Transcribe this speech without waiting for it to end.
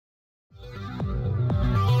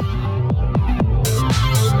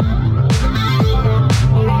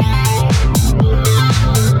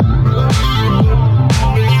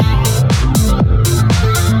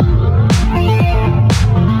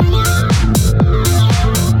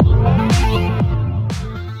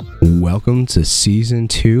to Season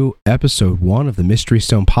 2, Episode 1 of the Mystery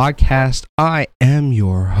Stone Podcast. I am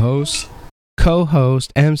your host,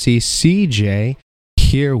 co-host, MC CJ,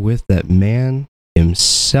 here with that man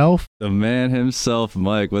himself. The man himself,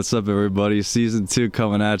 Mike. What's up, everybody? Season 2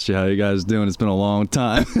 coming at you. How you guys doing? It's been a long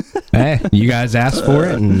time. Hey, you guys asked for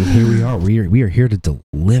it, and here we are. We are here to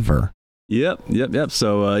deliver. Yep.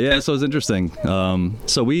 So, so it's interesting.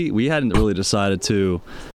 So we hadn't really decided to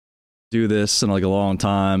do this in like a long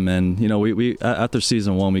time, and you know, we after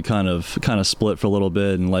season 1 we kind of split for a little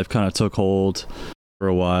bit, and life kind of took hold for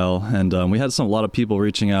a while, and we had a lot of people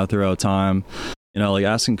reaching out throughout time, you know, like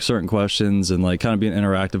asking certain questions and like kind of being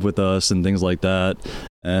interactive with us and things like that.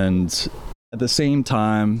 And at the same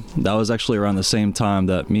time, that was actually around the same time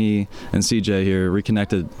that me and CJ here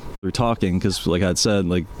reconnected through talking, because like I'd said,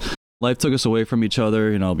 like life took us away from each other,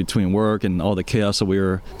 you know, between work and all the chaos that we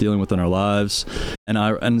were dealing with in our lives. And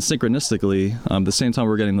synchronistically, the same time we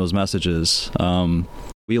were getting those messages,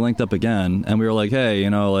 we linked up again, and we were like, hey, you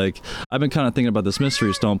know, like, I've been kind of thinking about this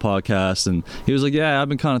Mystery Stone podcast. And he was like, yeah, I've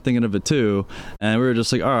been kind of thinking of it too. And we were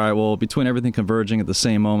just like, all right, well, between everything converging at the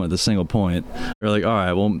same moment, at the single point, we were like, all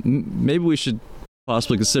right, well, maybe we should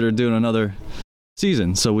possibly consider doing another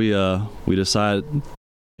season. So we decided,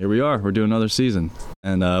 here we are. We're doing another season,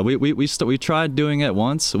 and we tried doing it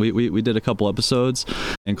once. We did a couple episodes,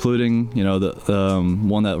 including, you know, the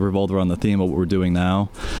one that revolved around the theme of what we're doing now.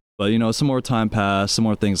 But you know, some more time passed, some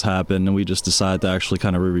more things happened, and we just decided to actually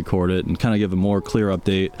kind of re-record it and kind of give a more clear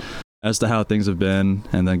update as to how things have been,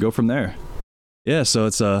 and then go from there. Yeah, so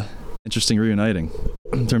it's interesting reuniting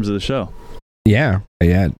in terms of the show. Yeah,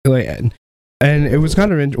 and it was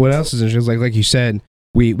kind of what else is interesting, like you said,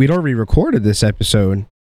 we'd already recorded this episode,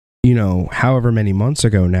 you know, however many months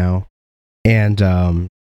ago now, and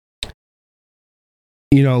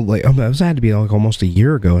you know, like it had to be like almost a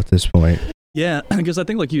year ago at this point. Yeah, because I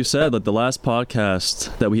think, like you said, like the last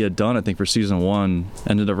podcast that we had done, I think for season 1,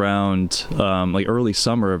 ended around like early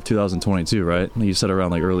summer of 2022, right? You said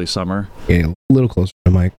around like early summer. Yeah, a little closer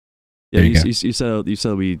to Mike. Yeah, you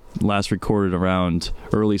said we last recorded around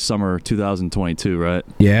early summer 2022, right?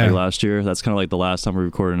 Yeah, like last year. That's kind of like the last time we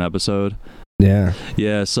recorded an episode.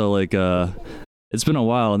 Yeah, so like it's been a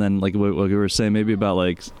while, and then like what we were saying, maybe about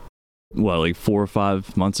like 4 or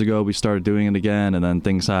 5 months ago we started doing it again, and then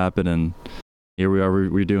things happened, and here we are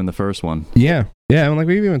redoing the first one. Yeah, and like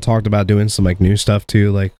we've even talked about doing some like new stuff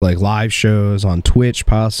too, like live shows on Twitch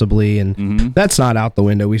possibly, and that's not out the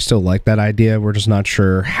window. We still like that idea. We're just not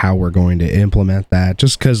sure how we're going to implement that,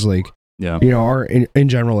 just because like, yeah, you know, our in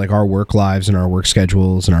general, like our work lives and our work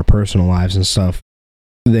schedules and our personal lives and stuff,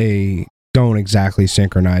 they don't exactly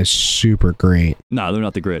synchronize super great. No, they're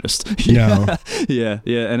not the greatest. No. Yeah.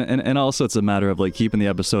 And also it's a matter of like keeping the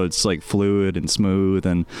episodes like fluid and smooth,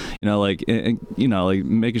 and you know, like like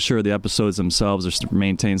making sure the episodes themselves are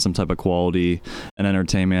maintain some type of quality and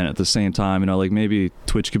entertainment at the same time. You know, like maybe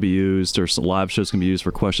Twitch could be used, or some live shows can be used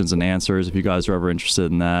for questions and answers if you guys are ever interested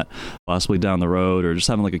in that, possibly down the road, or just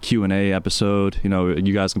having like a Q&A episode. You know,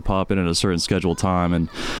 you guys can pop in at a certain scheduled time, and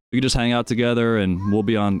we can just hang out together, and we'll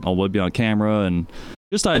be on camera, and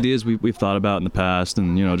just ideas we've thought about in the past,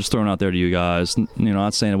 and you know, just throwing out there to you guys. You know,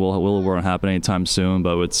 not saying it won't happen anytime soon,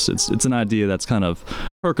 but it's an idea that's kind of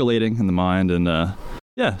percolating in the mind, and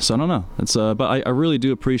yeah. So I don't know. It's but I really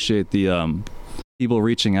do appreciate the people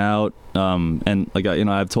reaching out, and like you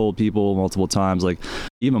know, I've told people multiple times, like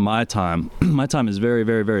even my time is very,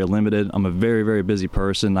 very, very limited. I'm a very, very busy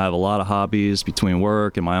person. I have a lot of hobbies between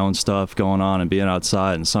work and my own stuff going on and being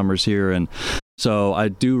outside, and summer's here, and so I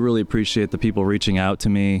do really appreciate the people reaching out to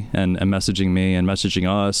me and messaging me and messaging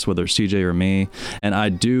us, whether it's CJ or me. And I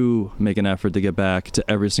do make an effort to get back to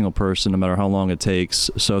every single person, no matter how long it takes.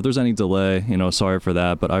 So if there's any delay, you know, sorry for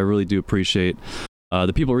that. But I really do appreciate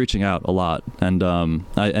the people reaching out a lot. And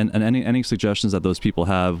any suggestions that those people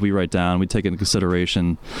have, we write down, we take it into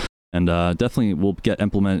consideration. And definitely will get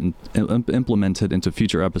implemented into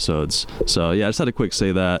future episodes. So yeah, I just had a quick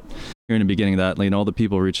say that here in the beginning, that like, you know, all the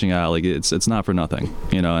people reaching out, like it's not for nothing,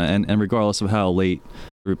 you know, and regardless of how late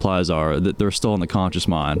the replies are, that they're still in the conscious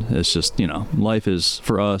mind. It's just, you know, life is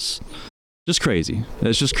for us just crazy.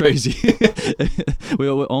 It's just crazy. We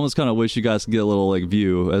almost kind of wish you guys could get a little like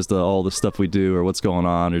view as to all the stuff we do, or what's going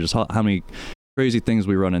on, or just how many crazy things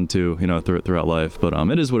we run into, you know, throughout life. But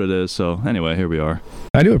it is what it is. So anyway, here we are.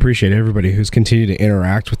 I do appreciate everybody who's continued to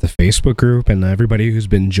interact with the Facebook group, and everybody who's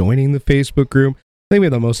been joining the Facebook group. I think we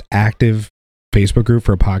have the most active Facebook group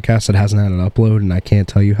for a podcast that hasn't had an upload, and I can't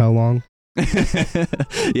tell you how long.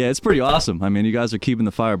 Yeah, it's pretty awesome. I mean, you guys are keeping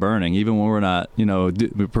the fire burning even when we're not,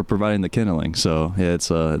 providing the kindling. So yeah, it's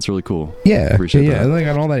really cool. Yeah, appreciate that.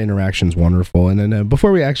 And all that interaction's wonderful. And then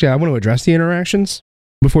before we actually, I want to address the interactions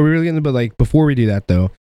before we really get into, but before we do that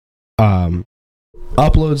though,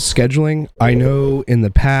 upload scheduling. I know in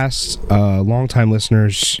the past, longtime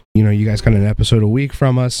listeners, you guys got an episode a week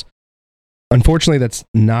from us. Unfortunately, that's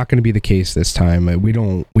not going to be the case this time. We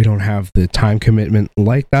don't have the time commitment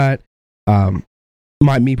like that.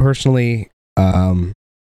 Me personally,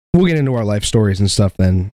 we'll get into our life stories and stuff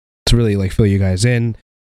then to really fill you guys in.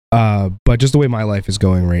 But just the way my life is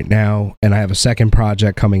going right now, and I have a second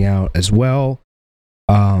project coming out as well.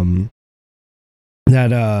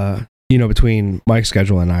 Between Mike's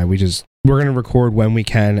schedule and I, we're gonna record when we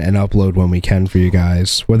can and upload when we can for you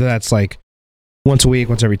guys. Whether that's once a week,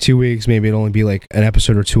 once every 2 weeks, maybe it'll only be an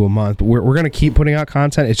episode or two a month. But we're going to keep putting out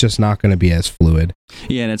content. It's just not going to be as fluid.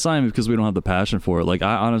 Yeah, and it's not even because we don't have the passion for it.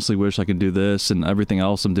 I honestly wish I could do this and everything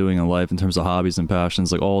else I'm doing in life in terms of hobbies and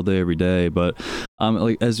passions all day, every day. But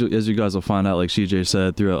as you guys will find out, like CJ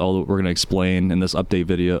said, throughout all we're going to explain in this update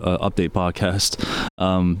podcast,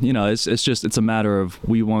 it's a matter of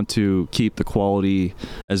we want to keep the quality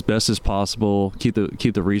as best as possible, keep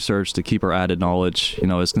the research to keep our added knowledge,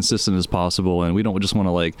 as consistent as possible. And we don't just want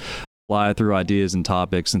to fly through ideas and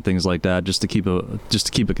topics and things like that just to keep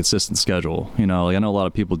a consistent schedule. I know a lot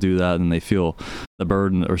of people do that and they feel the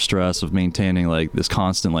burden or stress of maintaining this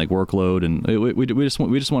constant workload, and we just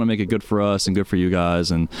want to make it good for us and good for you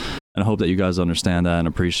guys, and I hope that you guys understand that and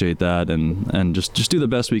appreciate that, and just do the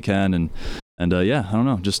best we can, and yeah, I don't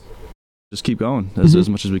know, just keep going as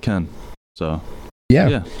much as we can. So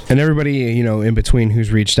yeah. And everybody in between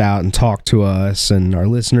who's reached out and talked to us, and our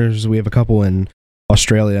listeners, we have a couple in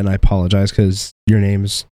Australia, and I apologize because your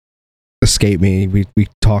names escape me. We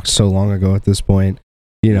talked so long ago at this point,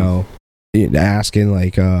 asking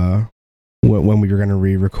when we were going to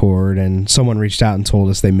re-record, and someone reached out and told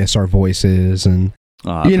us they miss our voices, and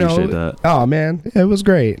I appreciate that. Oh man, it was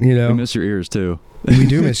great. We miss your ears too. We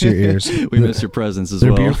do miss your ears. We miss your presence as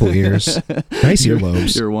well. They're beautiful ears. Nice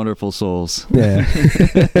earlobes. You're wonderful souls. Yeah.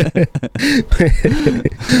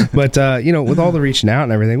 But with all the reaching out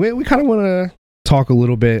and everything, we kind of want to talk a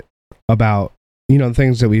little bit about the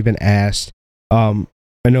things that we've been asked. I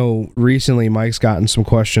know recently Mike's gotten some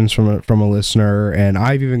questions from a listener, and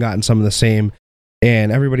I've even gotten some of the same,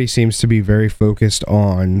 and everybody seems to be very focused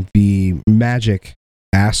on the magic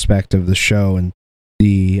aspect of the show and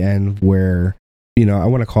where I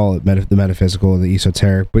want to call it the metaphysical or the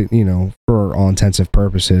esoteric, but for all intensive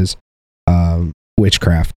purposes,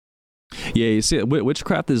 witchcraft. Yeah, you see,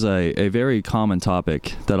 witchcraft is a very common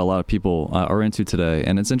topic that a lot of people are into today,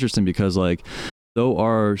 and it's interesting because though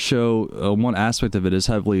our show, one aspect of it is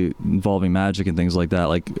heavily involving magic and things like that,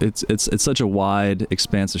 it's such a wide,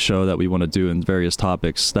 expansive show that we want to do in various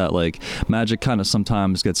topics that magic kind of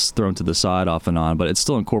sometimes gets thrown to the side off and on, but it's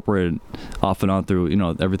still incorporated off and on through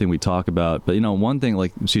everything we talk about. But one thing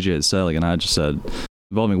like CJ had said, and I just said,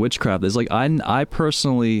 involving witchcraft is I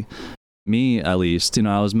personally, me at least,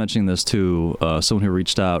 I was mentioning this to someone who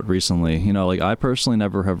reached out recently, I personally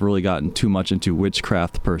never have really gotten too much into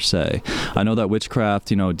witchcraft per se. I know that witchcraft,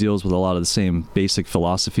 deals with a lot of the same basic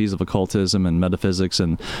philosophies of occultism and metaphysics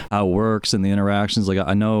and how it works and the interactions.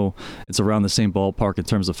 I know it's around the same ballpark in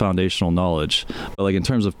terms of foundational knowledge, but in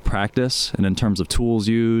terms of practice and in terms of tools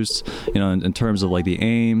used, in terms of the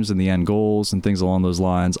aims and the end goals and things along those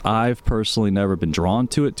lines, I've personally never been drawn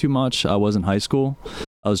to it too much. I was in high school.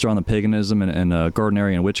 I was drawn to paganism and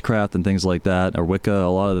Gardnerian witchcraft and things like that, or Wicca, a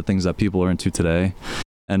lot of the things that people are into today.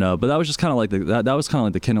 And but that was just kind of that was kind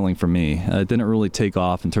of the kindling for me. It didn't really take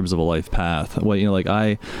off in terms of a life path.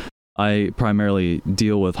 I primarily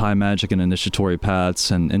deal with high magic and initiatory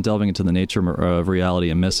paths and delving into the nature of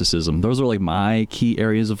reality and mysticism. Those are my key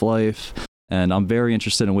areas of life. And I'm very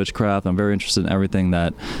interested in witchcraft. I'm very interested in everything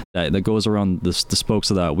that goes around the spokes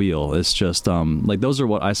of that wheel. It's just those are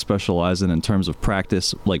what I specialize in terms of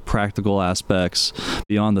practice, practical aspects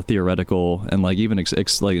beyond the theoretical, and even and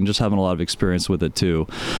just having a lot of experience with it too.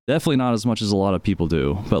 Definitely not as much as a lot of people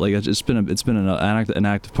do, but it's been an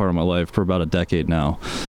active part of my life for about a decade now.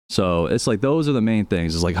 So it's those are the main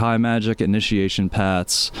things. It's high magic, initiation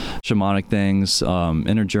paths, shamanic things,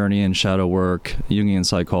 inner journey and shadow work, Jungian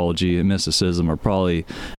psychology, and mysticism are probably,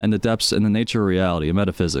 and the depths and the nature of reality and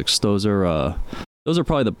metaphysics. Those are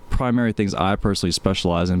probably the primary things I personally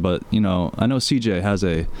specialize in. But I know CJ has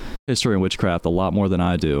a history in witchcraft a lot more than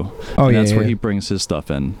I do. Oh, and that's where he brings his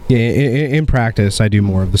stuff in. Yeah, in practice, I do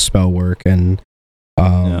more of the spell work and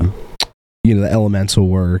the elemental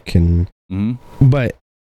work and but.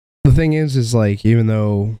 The thing is even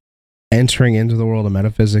though entering into the world of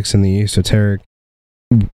metaphysics and the esoteric,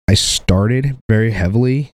 I started very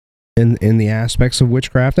heavily in the aspects of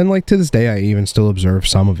witchcraft, and like to this day I even still observe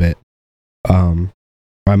some of it.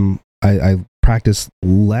 I practice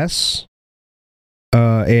less,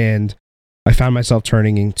 and I found myself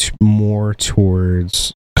turning into more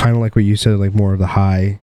towards kind of like what you said, like more of the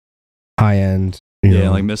high end, you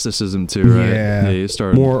know, like mysticism too, right? Yeah, you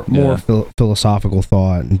start more philosophical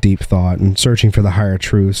thought and deep thought and searching for the higher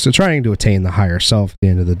truth. So trying to attain the higher self at the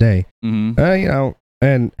end of the day. You know,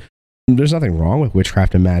 and there's nothing wrong with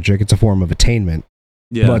witchcraft and magic. It's a form of attainment.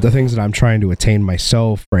 Yeah. But the things that I'm trying to attain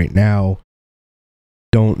myself right now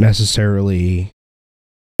don't necessarily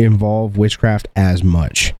involve witchcraft as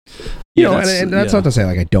much. You know, and that's not to say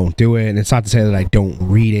like I don't do it, and it's not to say that I don't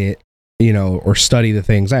read it, you know, or study the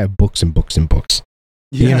things. I have books and books and books.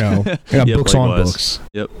 Yeah. You know, I got books on books.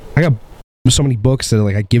 Yep. I got so many books that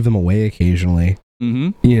like I give them away occasionally.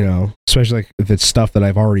 You know, especially like if it's stuff that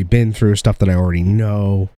I've already been through, stuff that I already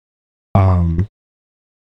know. And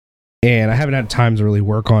I haven't had time to really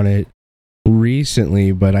work on it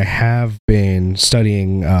recently, but I have been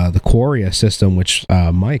studying the Quoria system, which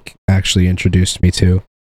Mike actually introduced me to,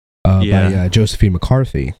 by Josephine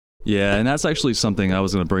McCarthy. Yeah, and that's actually something I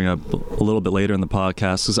was going to bring up a little bit later in the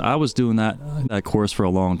podcast, because I was doing that course for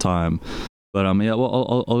a long time. But yeah,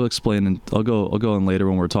 well, I'll explain, and I'll go in later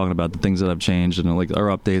when we're talking about the things that have changed and like our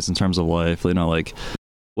updates in terms of life. You know, like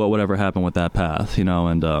whatever happened with that path, you know.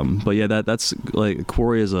 And but yeah, that's like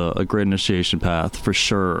Quoria is a great initiation path for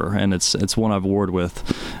sure, and it's one I've warred with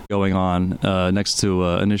going on next to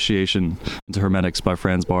Initiation into Hermetics by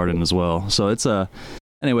Franz Barden as well. So it's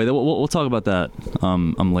anyway, we'll talk about that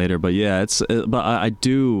later. But yeah, but I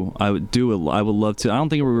would love to. I don't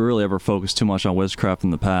think we really ever focused too much on witchcraft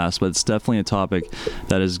in the past, but it's definitely a topic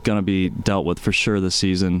that is going to be dealt with for sure this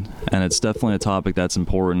season, and it's definitely a topic that's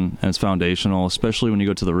important and it's foundational, especially when you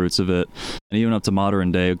go to the roots of it, and even up to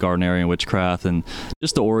modern day Gardnerian witchcraft and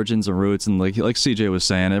just the origins and roots. And like CJ was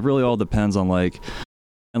saying, it really all depends on like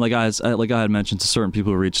I had mentioned to certain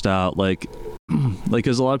people who reached out, like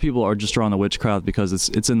because a lot of people are just drawn to witchcraft because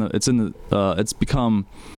it's become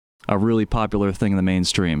a really popular thing in the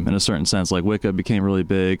mainstream in a certain sense. Like Wicca became really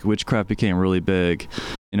big, witchcraft became really big,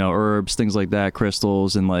 you know, herbs, things like that,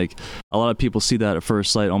 crystals, and like a lot of people see that at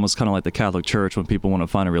first sight, almost kind of like the Catholic Church when people want to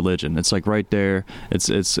find a religion. It's like right there. It's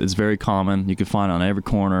very common. You can find it on every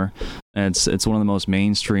corner, and it's one of the most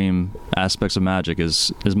mainstream aspects of magic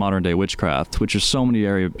is modern day witchcraft, which is so many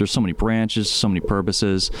areas. There's so many branches, so many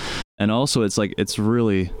purposes, and also it's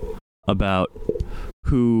really about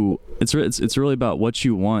it's really about what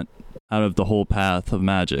you want out of the whole path of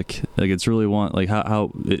magic. Like it's really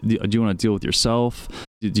how do you want to deal with yourself?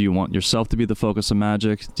 Do you want yourself to be the focus of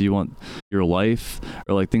magic? Do you want your life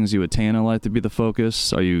or like things you attain in life to be the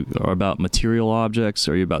focus? Are you about material objects?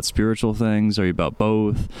 Are you about spiritual things? Are you about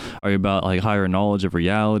both? Are you about like higher knowledge of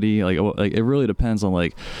reality? Like it really depends on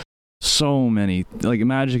like so many. Like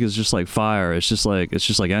magic is just like fire. It's just like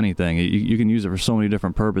anything. You can use it for so many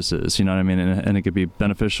different purposes. You know what I mean? And it could be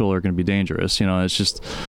beneficial or it can be dangerous. You know, it's just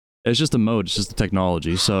a mode. It's just a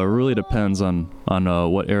technology. So it really depends on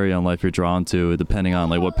what area in life you're drawn to, depending on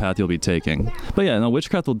like what path you'll be taking. But yeah, no,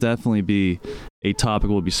 witchcraft will definitely be a topic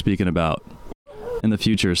we'll be speaking about in the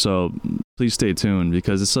future. So please stay tuned,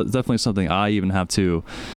 because it's definitely something I even have to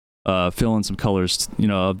fill in some colors, you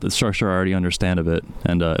know, of the structure I already understand of it,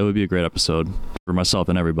 and it would be a great episode for myself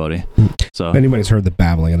and everybody. So if anybody's heard the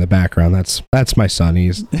babbling in the background, that's my son.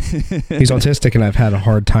 He's autistic, and I've had a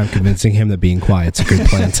hard time convincing him that being quiet's a good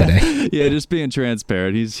plan today. Yeah, just being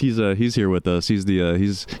transparent. He's here with us. He's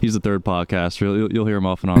the third podcaster. You'll hear him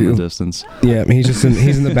off and on in the distance. Yeah, he's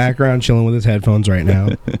in the background chilling with his headphones right now.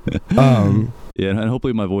 Yeah, and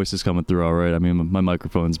hopefully my voice is coming through all right. I mean, my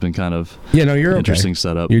microphone's been kind of you're interesting okay.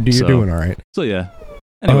 setup. You're doing all right. So yeah.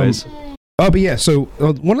 Anyways. But yeah, so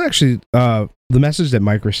the message that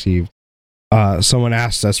Mike received, someone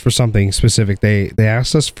asked us for something specific. They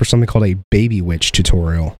asked us for something called a baby witch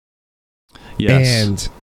tutorial. Yes. And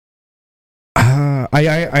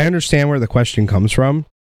I understand where the question comes from.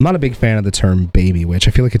 I'm not a big fan of the term baby witch.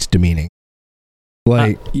 I feel like it's demeaning.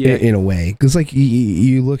 Like in a way, because like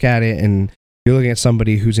you look at it and you're looking at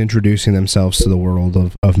somebody who's introducing themselves to the world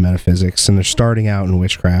of metaphysics, and they're starting out in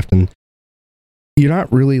witchcraft, and you're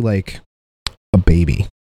not really like a baby,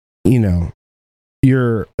 you know.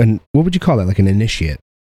 What would you call that? Like an initiate,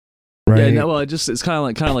 right? Yeah, no, well, it's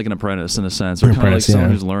kind of like an apprentice in a sense, or kind of like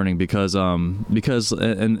someone who's learning, because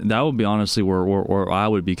and that would be honestly where I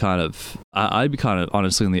would be I'd be kind of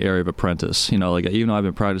honestly in the area of apprentice. You know, like even though I've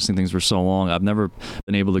been practicing things for so long, I've never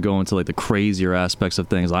been able to go into like the crazier aspects of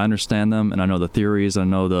things. I understand them, and I know the theories, I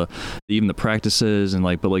know even the practices, and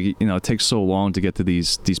but like, you know, it takes so long to get to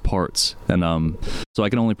these parts, and so I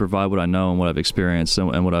can only provide what I know and what I've experienced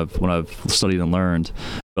and what I've studied and learned.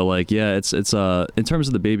 But like, yeah, it's in terms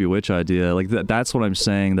of the baby witch idea, like that's what I'm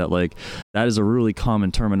saying, that like that is a really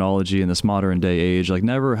common terminology in this modern day age. Like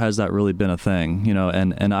never has that really been a thing, you know,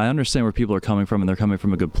 and I understand where people are coming from, and they're coming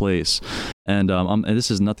from a good place. And this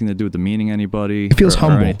has nothing to do with demeaning anybody. It feels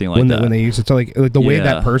humble or anything like that. When they use it. So like the way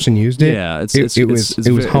that person used it, yeah,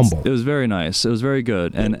 it was humble. It was very nice. It was very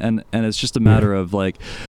good. And it's just a matter of like,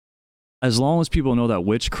 as long as people know that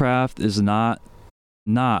witchcraft is not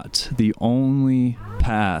the only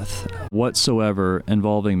path whatsoever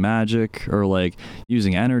involving magic, or like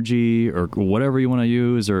using energy, or whatever you want to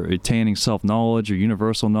use, or attaining self-knowledge, or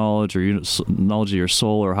universal knowledge, or knowledge of your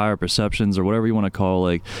soul, or higher perceptions, or whatever you want to call,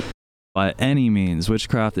 like, by any means,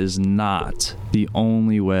 witchcraft is not the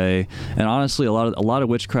only way. And honestly, a lot of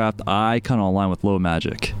witchcraft, I kind of align with low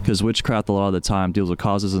magic, because witchcraft a lot of the time deals with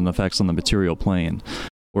causes and effects on the material plane.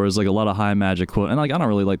 Whereas like a lot of high magic quote, and like I don't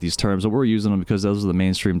really like these terms, but we're using them because those are the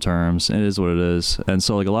mainstream terms. It is what it is. And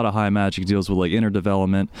so like a lot of high magic deals with like inner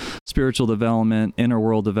development, spiritual development, inner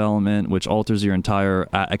world development, which alters your entire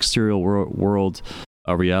exterior world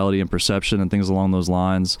reality and perception and things along those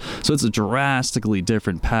lines. So it's a drastically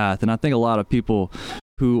different path. And I think a lot of people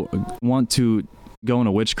who want to go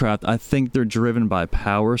into witchcraft, I think they're driven by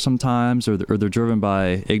power sometimes, or they're driven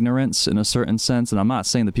by ignorance in a certain sense. And I'm not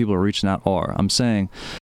saying that people who are reaching out are. I'm saying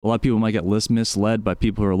a lot of people might get misled by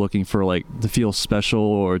people who are looking for like to feel special,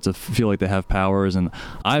 or to feel like they have powers. And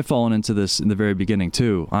I've fallen into this in the very beginning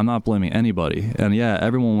too. I'm not blaming anybody. And yeah,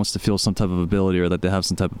 everyone wants to feel some type of ability, or that they have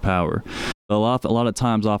some type of power. But a lot of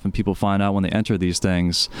times, often people find out when they enter these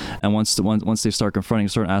things, and once they start confronting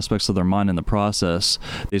certain aspects of their mind in the process,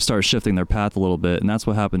 they start shifting their path a little bit. And that's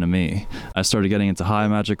what happened to me. I started getting into high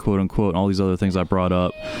magic, quote unquote, and all these other things I brought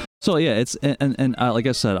up. So yeah, it's and like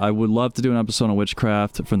I said, I would love to do an episode on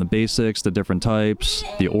witchcraft, from the basics, the different types,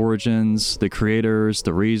 the origins, the creators,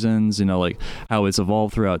 the reasons, you know, like how it's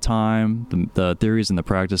evolved throughout time, the theories and the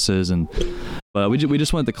practices. But we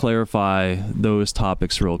just wanted to clarify those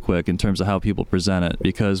topics real quick in terms of how people present it,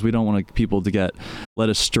 because we don't want people to get led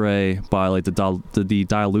astray by like the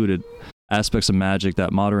diluted aspects of magic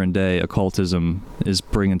that modern day occultism is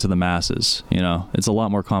bringing to the masses. You know, it's a lot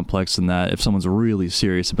more complex than that if someone's really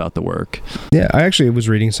serious about the work. Yeah, I actually was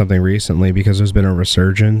reading something recently, because there's been a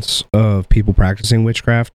resurgence of people practicing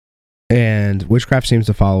witchcraft, and witchcraft seems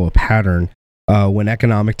to follow a pattern. When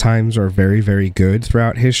economic times are very, very good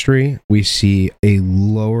throughout history, we see a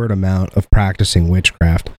lowered amount of practicing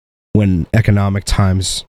witchcraft. When economic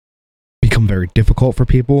times become very difficult for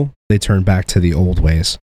people, they turn back to the old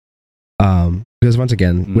ways. Because once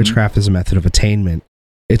again, witchcraft is a method of attainment.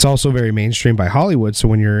 It's also very mainstream by Hollywood, so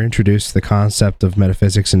when you're introduced to the concept of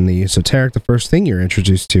metaphysics and the esoteric, the first thing you're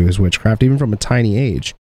introduced to is witchcraft, even from a tiny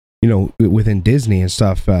age. You know, within Disney and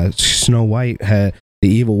stuff, Snow White had... The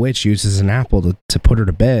evil witch uses an apple to put her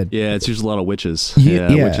to bed. Yeah, it's usually a lot of witches. Yeah,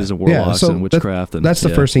 witches and warlocks and witchcraft. That's the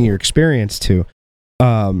first thing you're experienced to.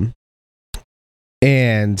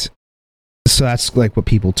 And so that's like what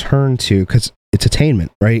people turn to, because it's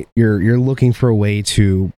attainment, right? You're looking for a way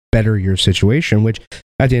to better your situation, which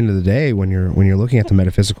at the end of the day, when you're looking at the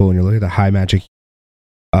metaphysical and you're looking at the high magic,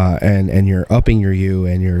 and you're upping your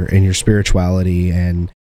and your spirituality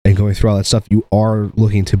and going through all that stuff, you are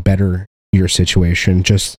looking to better your situation.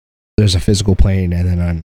 Just there's a physical plane and then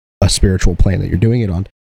on a spiritual plane that you're doing it on.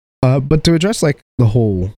 But to address like the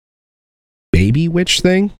whole baby witch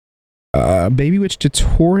thing, baby witch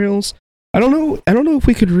tutorials, I don't know if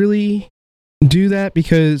we could really do that,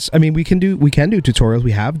 because I mean we can do tutorials.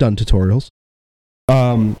 We have done tutorials.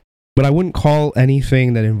 But I wouldn't call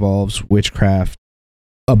anything that involves witchcraft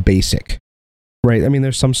a basic, right? I mean,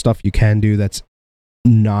 there's some stuff you can do that's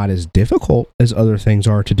not as difficult as other things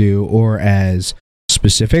are to do, or as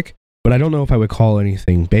specific, but I don't know if I would call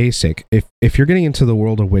anything basic. If you're getting into the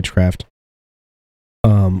world of witchcraft,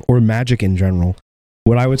 or magic in general,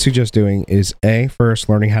 what I would suggest doing is A, first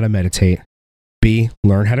learning how to meditate, B,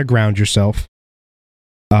 learn how to ground yourself.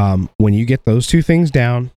 When you get those two things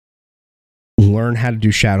down, learn how to do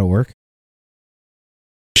shadow work.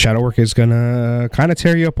 Shadow work is gonna kind of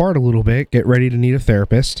tear you apart a little bit. Get ready to need a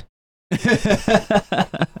therapist.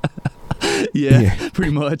 Yeah,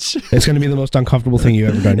 pretty much. It's going to be the most uncomfortable thing you've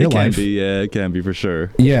ever done in your life. It can be for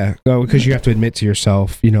sure. Yeah, because you have to admit to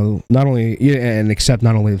yourself, not only and accept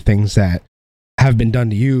not only the things that have been done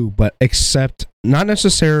to you, but accept, not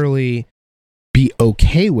necessarily be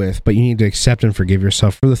okay with, but you need to accept and forgive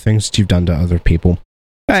yourself for the things that you've done to other people.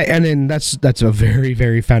 And then that's a very,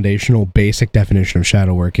 very foundational, basic definition of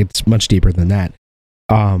shadow work. It's much deeper than that.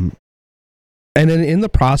 And then in the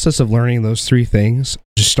process of learning those three things,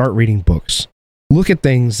 just start reading books. Look at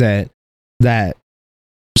things that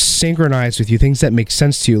synchronize with you, things that make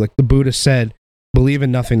sense to you. Like the Buddha said, believe in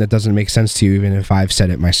nothing that doesn't make sense to you, even if I've said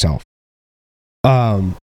it myself.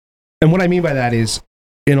 And what I mean by that is,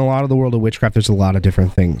 in a lot of the world of witchcraft, there's a lot of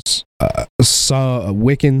different things.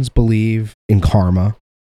 Wiccans believe in karma.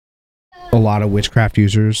 A lot of witchcraft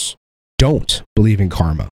users don't believe in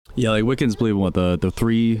karma. Yeah, like Wiccans believe in what the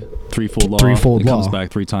threefold law. Threefold law. It comes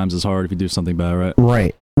back 3 times as hard if you do something bad,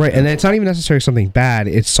 right? Right. And it's not even necessarily something bad,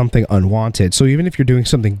 it's something unwanted. So even if you're doing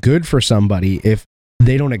something good for somebody, if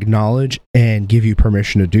they don't acknowledge and give you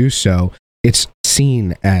permission to do so, it's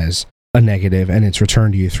seen as a negative and it's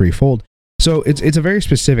returned to you threefold. So it's a very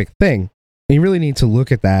specific thing. And you really need to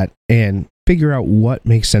look at that and figure out what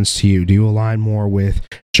makes sense to you. Do you align more with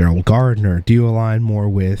Gerald Gardner? Do you align more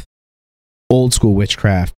with old school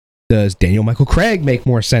witchcraft? Does Daniel Michael Craig make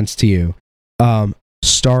more sense to you?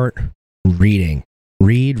 Start reading.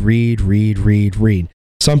 Read.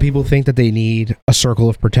 Some people think that they need a circle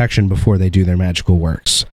of protection before they do their magical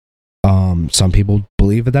works. Some people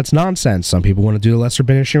believe that that's nonsense. Some people want to do the lesser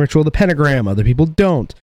banishing ritual, the pentagram. Other people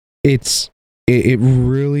don't. It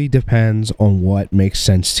really depends on what makes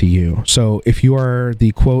sense to you. So if you are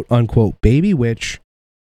the quote unquote baby witch,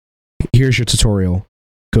 here's your tutorial.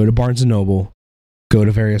 Go to Barnes & Noble, go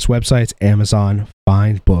to various websites, Amazon,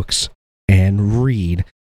 find books, and read.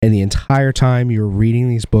 And the entire time you're reading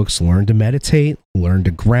these books, learn to meditate, learn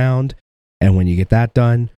to ground. And when you get that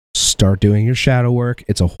done, start doing your shadow work.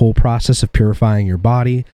 It's a whole process of purifying your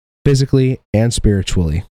body, physically and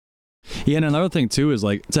spiritually. Yeah, and another thing too is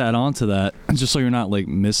like to add on to that, just so you're not like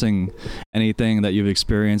missing anything that you've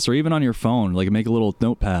experienced, or even on your phone, like make a little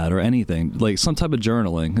notepad or anything, like some type of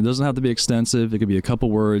journaling. It doesn't have to be extensive. It could be a couple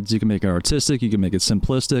words. You can make it artistic. You can make it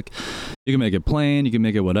simplistic. You can make it plain. You can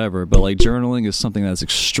make it whatever. But like journaling is something that's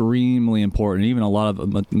extremely important. Even a lot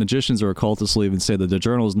of magicians or occultists will even say that the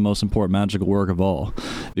journal is the most important magical work of all,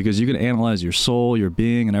 because you can analyze your soul, your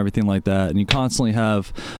being, and everything like that. And you constantly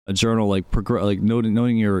have a journal like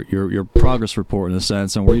noting your progress report in a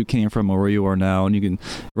sense, and where you came from or where you are now, and you can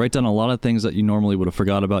write down a lot of things that you normally would have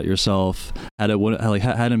forgot about yourself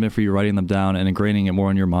hadn't been for you writing them down and ingraining it more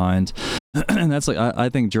in your mind. And that's like I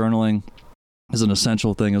think journaling is an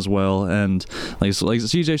essential thing as well. And like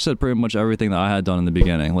CJ said, pretty much everything that I had done in the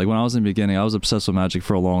beginning. Like when I was in the beginning, I was obsessed with magic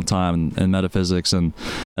for a long time and metaphysics, and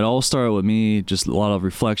it all started with me just a lot of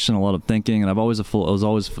reflection, a lot of thinking, and I was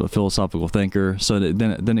always a philosophical thinker. So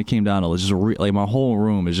then it came down to just like my whole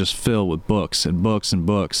room is just filled with books and books and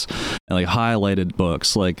books, and like highlighted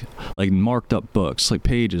books, like marked up books, like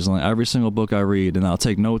pages, and like every single book I read, and I'll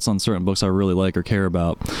take notes on certain books I really like or care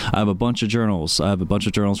about. I have a bunch of journals. I have a bunch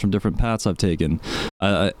of journals from different paths I've taken.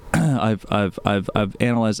 I've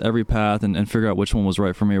analyzed every path and figured out which one was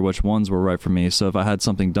right for me or which ones were right for me. So if I had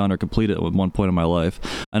something done or completed at one point in my life,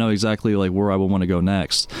 I know exactly like where I would want to go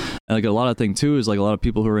next. And like a lot of thing too is like a lot of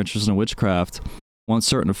people who are interested in witchcraft want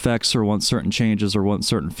certain effects or want certain changes or want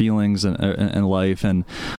certain feelings in life, and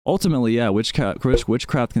ultimately, yeah,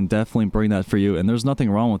 witchcraft can definitely bring that for you, and there's nothing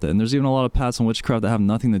wrong with it. And there's even a lot of paths on witchcraft that have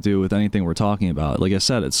nothing to do with anything we're talking about. Like I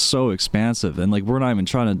said, it's so expansive, and like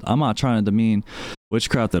I'm not trying to demean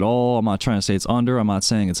witchcraft at all. I'm not trying to say it's under. I'm not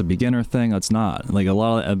saying it's a beginner thing. It's not. Like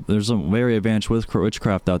there's some very advanced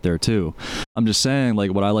witchcraft out there too. I'm just saying,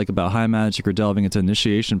 like, what I like about high magic or delving into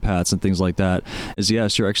initiation paths and things like that is,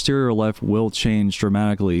 yes, your exterior life will change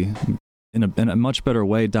dramatically in a much better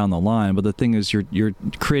way down the line. But the thing is, you're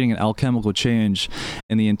creating an alchemical change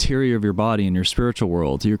in the interior of your body and your spiritual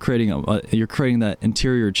world. You're creating that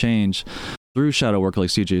interior change through shadow work, like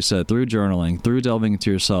CJ said, through journaling, through delving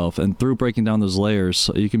into yourself, and through breaking down those layers,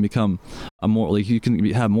 so you can become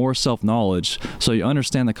have more self-knowledge, so you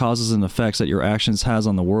understand the causes and effects that your actions has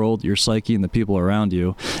on the world, your psyche, and the people around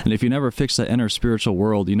you. And if you never fix that inner spiritual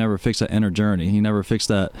world, you never fix that inner journey. You never fix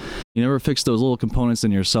those little components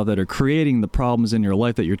in yourself that are creating the problems in your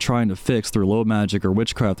life that you're trying to fix through low magic or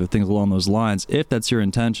witchcraft or things along those lines. If that's your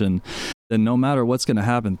intention, then no matter what's going to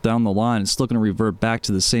happen down the line, it's still going to revert back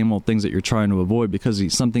to the same old things that you're trying to avoid, because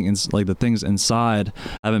like the things inside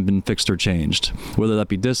haven't been fixed or changed. Whether that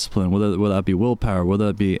be discipline, whether that be willpower, whether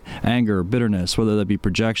that be anger, bitterness, whether that be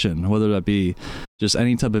projection, whether that be just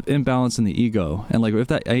any type of imbalance in the ego. And like if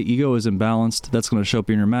that ego is imbalanced, that's going to show up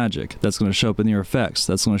in your magic. That's going to show up in your effects.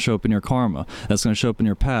 That's going to show up in your karma. That's going to show up in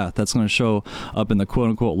your path. That's going to show up in the quote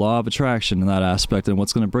unquote law of attraction in that aspect, and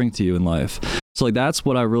what's going to bring to you in life. So like that's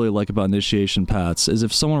what I really like about initiation paths, is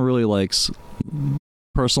if someone really likes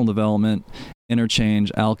personal development,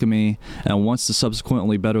 interchange, alchemy, and wants to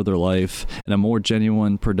subsequently better their life in a more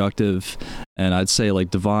genuine, productive, and I'd say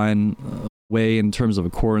like divine way in terms of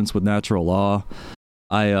accordance with natural law,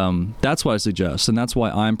 that's what I suggest, and that's why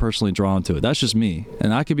I'm personally drawn to it. That's just me,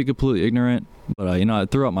 and I could be completely ignorant, but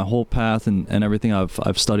throughout my whole path and everything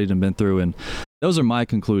I've studied and been through, and those are my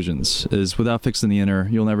conclusions, is without fixing the inner,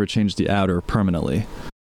 you'll never change the outer permanently.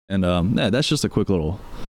 And that's just a quick little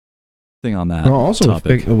thing on that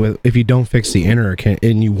topic. If you don't fix the inner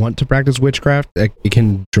and you want to practice witchcraft, it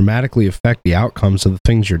can dramatically affect the outcomes of the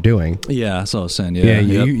things you're doing. Yeah, that's what I was saying. Yeah,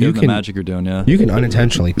 you can, the magic you're doing, yeah. You can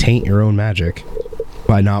unintentionally taint your own magic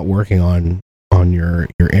by not working on your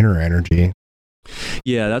inner energy.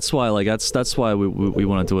 Yeah, that's why that's why we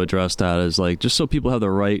wanted to address that, is like just so people have the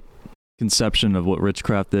right conception of what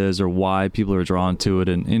witchcraft is or why people are drawn to it,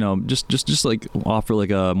 and just like offer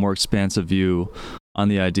like a more expansive view on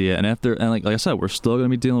the idea. And like I said, we're still going to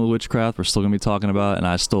be dealing with witchcraft, we're still going to be talking about it, and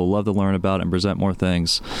I still love to learn about it and present more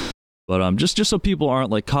things. But just so people aren't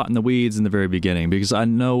like caught in the weeds in the very beginning, because I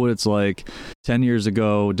know what it's like 10 years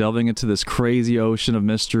ago, delving into this crazy ocean of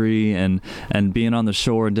mystery and being on the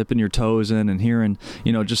shore and dipping your toes in and hearing,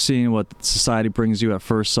 just seeing what society brings you at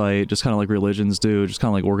first sight, just kind of like religions do, just kind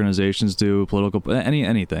of like organizations do, political,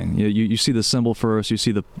 anything. You see the symbol first, you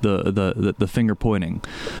see the finger pointing,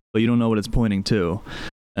 but you don't know what it's pointing to.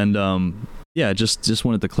 And yeah, just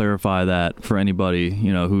wanted to clarify that for anybody,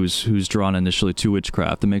 who's drawn initially to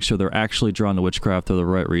witchcraft, to make sure they're actually drawn to witchcraft for the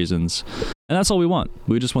right reasons. And that's all we want.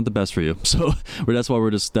 We just want the best for you. So that's why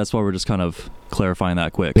we're just kind of clarifying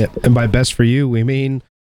that quick. Yeah, and by best for you, we mean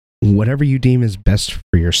whatever you deem is best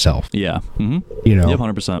for yourself. Yeah. Mm-hmm. Yep,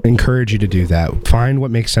 100%. Encourage you to do that. Find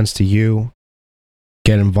what makes sense to you.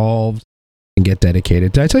 Get involved and get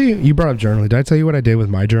dedicated. Did I tell you brought up journaling? Did I tell you what I did with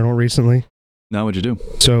my journal recently? Now, what'd you do?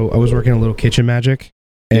 So I was working a little kitchen magic,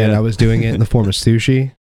 and I was doing it in the form of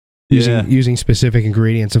sushi, using specific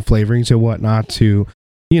ingredients and flavorings and whatnot to,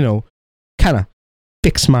 kind of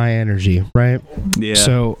fix my energy, right? Yeah.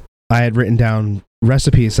 So I had written down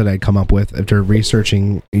recipes that I'd come up with after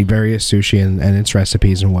researching various sushi and its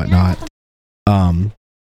recipes and whatnot.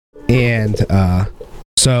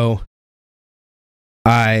 So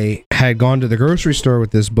I had gone to the grocery store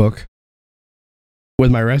with this book with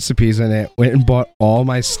my recipes in it, went and bought all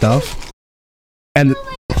my stuff, and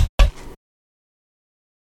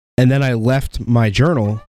then I left my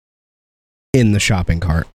journal in the shopping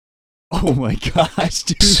cart. Oh my gosh,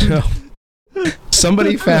 dude. So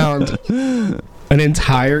somebody found an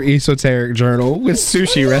entire esoteric journal with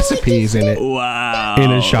sushi recipes in it. Wow. In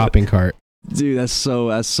a shopping cart. Dude, that's so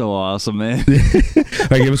awesome, man. All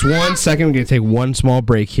right, give us 1 second. We're going to take one small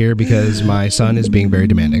break here because my son is being very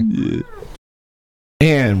demanding. Yeah.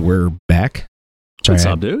 And we're back. Sorry, what's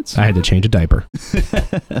up, dudes? I had to change a diaper.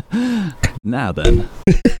 Now then.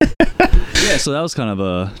 Yeah, so that was kind of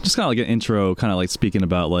like an intro, kind of like speaking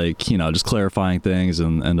about like, just clarifying things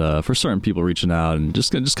and for certain people reaching out and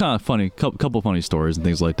just kind of funny, couple funny stories and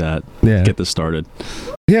things like that. Yeah. Get this started.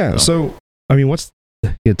 Yeah, so I mean, what's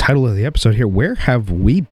the title of the episode here? Where have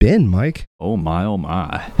we been, Mike? Oh my, oh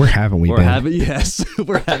my. Where haven't we been? Yes,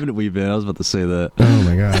 where haven't we been? I was about to say that. Oh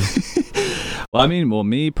my God. Well,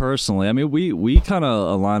 me personally, we kind of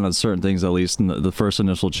align on certain things, at least in the first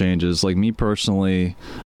initial changes. Like me personally,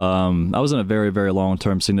 I was in a very, very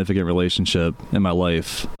long-term significant relationship in my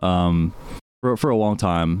life for a long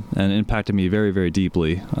time, and it impacted me very, very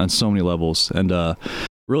deeply on so many levels, and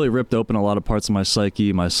really ripped open a lot of parts of my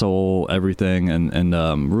psyche, my soul, everything,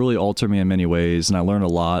 and really altered me in many ways. And I learned a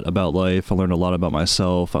lot about life. I learned a lot about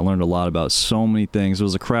myself. I learned a lot about so many things. It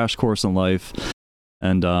was a crash course in life.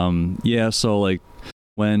 And so like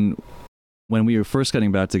when we were first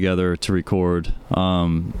getting back together to record,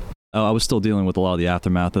 I was still dealing with a lot of the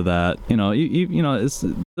aftermath of that. It's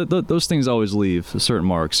those things always leave certain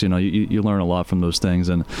marks. You learn a lot from those things,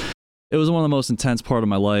 and it was one of the most intense part of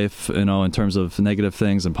my life, in terms of negative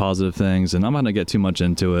things and positive things. And I'm not gonna get too much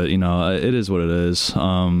into it. It is what it is.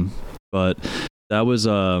 But that was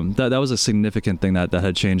that was a significant thing that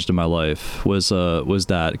had changed in my life, was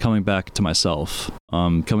that coming back to myself,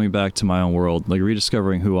 coming back to my own world, like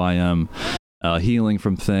rediscovering who I am, healing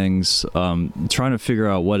from things, trying to figure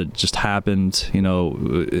out what had just happened,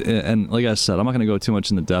 and like I said, I'm not going to go too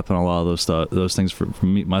much into depth on a lot of those things for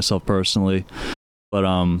me, myself personally, but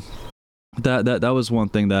that was one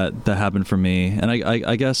thing that happened for me. And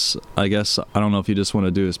I guess I don't know if you just want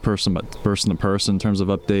to do this person to person in terms of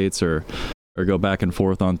updates, or go back and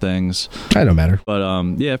forth on things. I don't matter.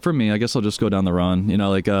 But yeah, for me, I guess I'll just go down the run.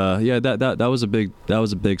 That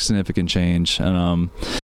was a big significant change. And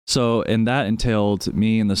and that entailed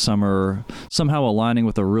me in the summer somehow aligning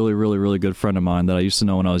with a really, really, really good friend of mine that I used to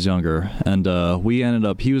know when I was younger. And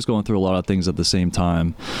he was going through a lot of things at the same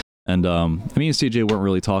time. And me and CJ weren't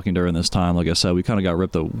really talking during this time. Like I said, we kind of got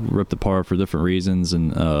ripped apart for different reasons,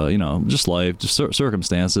 and just life, just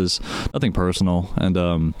circumstances, nothing personal. And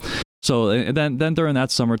then during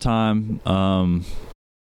that summertime of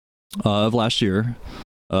last year,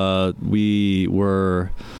 we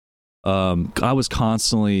were. I was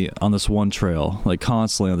constantly on this one trail, like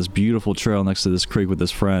constantly on this beautiful trail next to this creek with this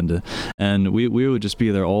friend, and we would just be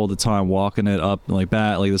there all the time, walking it up like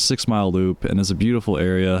the 6 mile loop. And it's a beautiful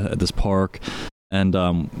area at this park,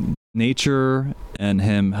 and nature and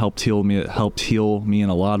him helped heal me in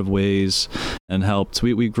a lot of ways, and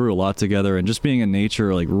we grew a lot together. And just being in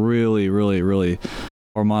nature, like, really, really, really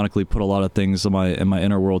harmonically put a lot of things in my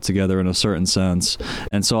inner world together in a certain sense.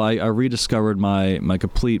 And so I rediscovered my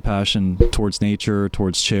complete passion towards nature,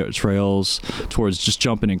 towards trails, towards just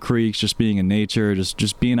jumping in creeks, just being in nature,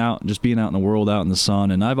 just being out in the world, out in the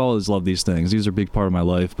sun. And I've always loved these things. These are a big part of my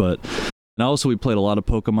life. And also, we played a lot of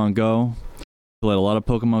Pokemon Go.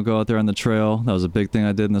 Out there on the trail. That was a big thing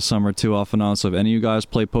I did in the summer too, off and on. So if any of you guys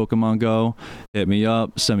play Pokemon Go, hit me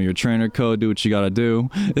up, send me your trainer code, do what you gotta do.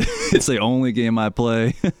 It's the only game I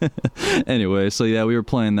play. Anyway, so yeah, we were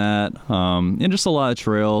playing that. And just a lot of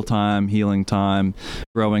trail time, healing time,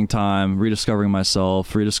 growing time, rediscovering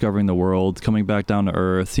myself, rediscovering the world, coming back down to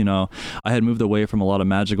earth. I had moved away from a lot of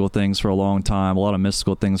magical things for a long time, a lot of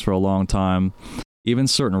mystical things for a long time. Even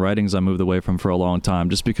certain writings I moved away from for a long time,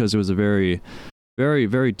 just because it was a very, very,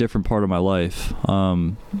 very different part of my life,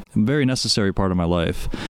 very necessary part of my life.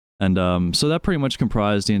 And so that pretty much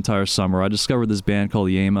comprised the entire summer. I discovered this band called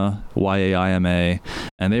Yaima, Yaima,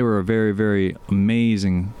 and they were a very, very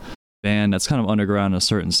amazing band that's kind of underground in a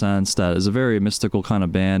certain sense, that is a very mystical kind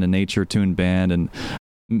of band, a nature-tuned band, and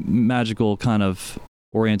magical kind of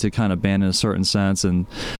oriented kind of band in a certain sense. And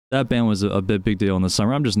that band was a big deal in the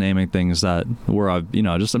summer. I'm just naming things that where I'm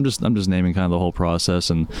just naming kind of the whole process.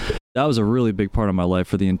 And that was a really big part of my life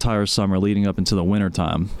for the entire summer leading up into the winter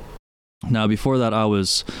time. Now, before that,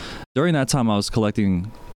 during that time I was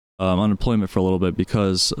collecting unemployment for a little bit,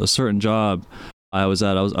 because a certain job I was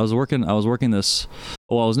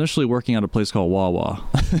initially working at a place called Wawa,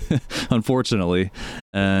 unfortunately,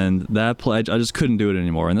 and I just couldn't do it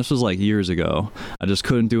anymore. And this was like years ago. I just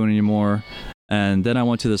couldn't do it anymore. And then I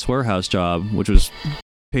went to this warehouse job, which was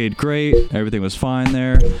paid great. Everything was fine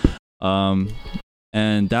there.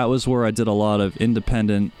 And that was where I did a lot of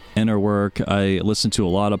independent inner work. I listened to a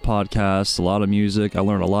lot of podcasts, a lot of music. I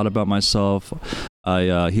learned a lot about myself.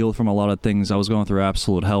 I healed from a lot of things. I was going through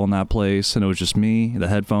absolute hell in that place, and it was just me, the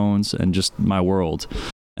headphones, and just my world.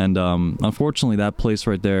 And unfortunately, that place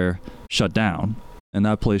right there shut down. And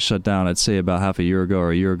that place shut down, I'd say, about half a year ago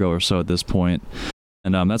or so at this point.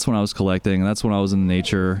 And that's when I was collecting. That's when I was in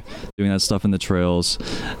nature, doing that stuff in the trails.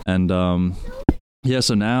 And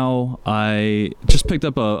so now I just picked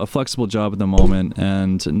up a flexible job at the moment.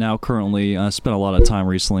 And now currently, I spent a lot of time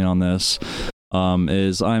recently on this.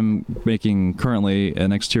 Is I'm making currently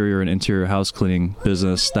an exterior and interior house cleaning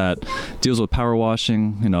business that deals with power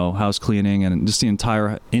washing, house cleaning, and just the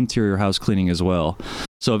entire interior house cleaning as well.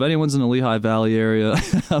 So if anyone's in the Lehigh Valley area,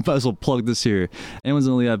 I might as well plug this here. Anyone's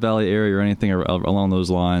in the Lehigh Valley area or anything along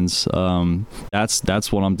those lines,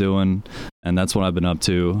 that's what I'm doing, and that's what I've been up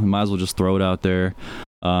to. I might as well just throw it out there.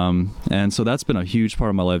 And so that's been a huge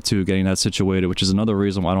part of my life too, getting that situated, which is another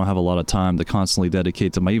reason why I don't have a lot of time to constantly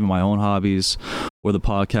dedicate to even my own hobbies or the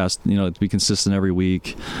podcast, to be consistent every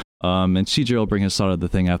week. And CJ will bring his side of the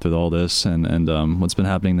thing after all this and what's been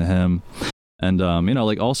happening to him. And,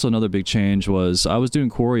 also another big change was I was doing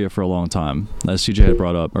Quoria for a long time, as CJ had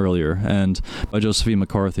brought up earlier, and by Josephine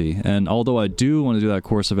McCarthy. And although I do want to do that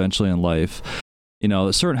course eventually in life,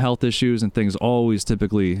 certain health issues and things always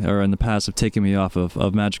typically, or in the past, have taken me off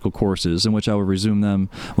of magical courses, in which I would resume them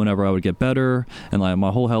whenever I would get better. And like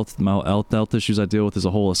my health issues I deal with is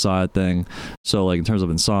a whole aside thing. So like in terms of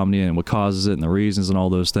insomnia and what causes it and the reasons and all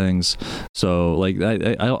those things. So like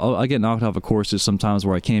I get knocked off of courses sometimes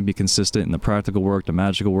where I can't be consistent in the practical work, the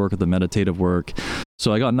magical work, or the meditative work.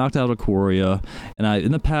 So I got knocked out of Quoria, and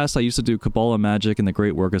in the past I used to do Kabbalah magic and the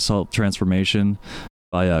great work of self-transformation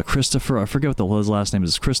by Christopher, I forget what his last name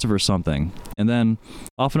is, Christopher something. And then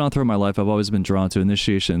off and on throughout my life, I've always been drawn to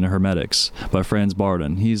Initiation and Hermetics by Franz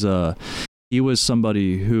Barden. He was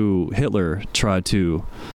somebody who Hitler tried to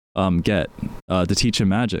get to teach him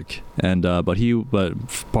magic, and but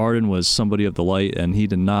Barden was somebody of the light, and he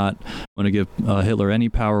did not want to give Hitler any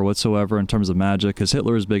power whatsoever in terms of magic, because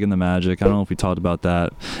Hitler is big in the magic. I don't know if we talked about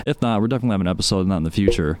that. If not, we're definitely having an episode on that in the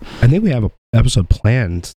future. I think we have an episode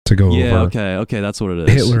planned to go over. Okay, that's what it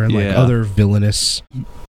is. Hitler and like other villainous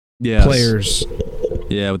players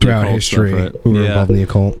throughout history who were involved in the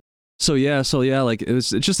occult. So like it's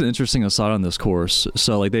just an interesting aside on this course.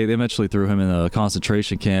 So like they eventually threw him in a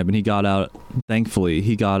concentration camp, and he got out. Thankfully,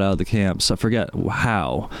 he got out of the camps. I forget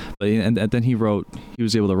how, but and then he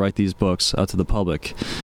was able to write these books out to the public.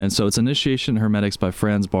 And so it's Initiation Hermetics by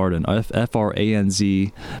Franz Barden, Franz Bardon.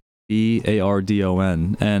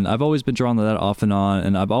 And I've always been drawn to that off and on,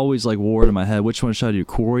 and I've always like wore it in my head, which one should I do,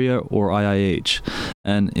 Quoria or IIH?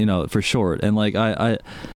 And for short. And like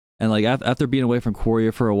after being away from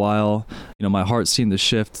Quoria for a while, my heart seemed to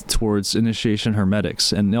shift towards Initiation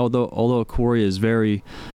Hermetics. And although Quoria is very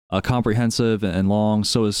comprehensive and long,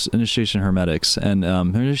 so is Initiation Hermetics. And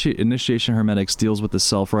Initiation Hermetics deals with the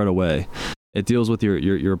self right away. It deals with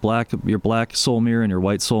your black soul mirror and your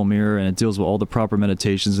white soul mirror, and it deals with all the proper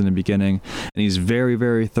meditations in the beginning. And he's very,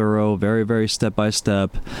 very thorough, very, very step by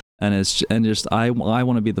step. And I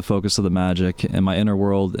want to be the focus of the magic and my inner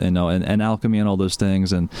world, and alchemy and all those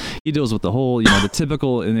things. And he deals with the whole, the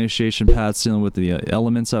typical initiation paths, dealing with the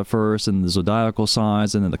elements at first, and the zodiacal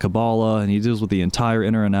signs, and then the Kabbalah, and he deals with the entire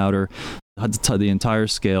inner and outer, the entire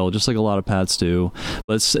scale, just like a lot of paths do.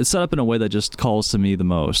 But it's set up in a way that just calls to me the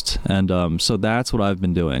most. And so that's what I've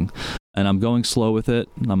been doing. And I'm going slow with it.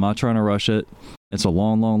 I'm not trying to rush it. It's a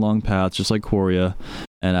long, long, long path, just like Quoria.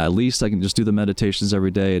 And at least I can just do the meditations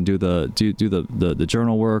every day and do the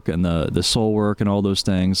journal work and the soul work and all those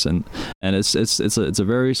things. And it's a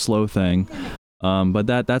very slow thing. But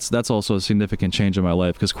that's also a significant change in my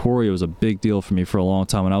life, because Quoria was a big deal for me for a long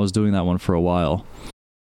time, and I was doing that one for a while.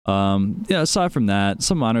 Aside from that,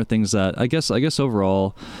 some minor things that I guess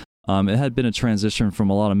overall, it had been a transition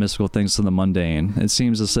from a lot of mystical things to the mundane. It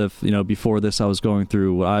seems as if, before this I was going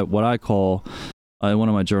through what I call in one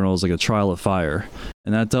of my journals like a trial of fire,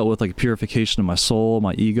 and that dealt with like purification of my soul,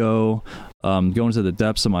 my ego, going to the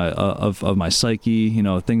depths of my of my psyche,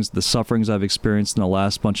 the sufferings I've experienced in the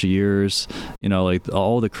last bunch of years, like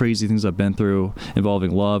all the crazy things I've been through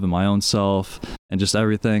involving love and my own self and just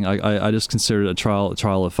everything. I just considered a trial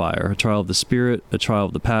of fire, a trial of the spirit, a trial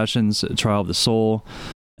of the passions, a trial of the soul.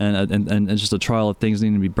 And just a trial of things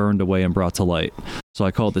needing to be burned away and brought to light. So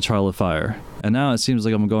I call it the trial of fire. And now it seems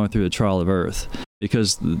like I'm going through the trial of earth,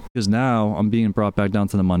 because now I'm being brought back down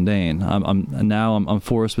to the mundane. I'm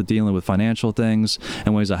forced with dealing with financial things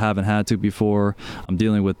in ways I haven't had to before. I'm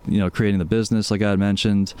dealing with creating the business like I had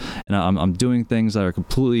mentioned, and I'm doing things that are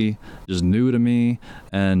completely just new to me,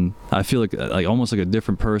 and I feel like almost like a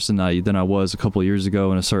different person than I was a couple of years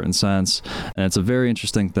ago in a certain sense. And it's a very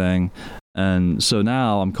interesting thing. And so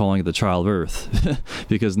now I'm calling it the trial of earth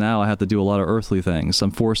because now I have to do a lot of earthly things. I'm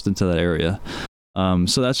forced into that area.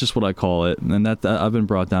 So that's just what I call it. And that I've been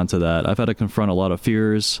brought down to that. I've had to confront a lot of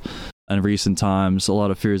fears in recent times, a lot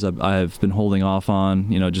of fears I've been holding off on,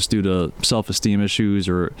 just due to self-esteem issues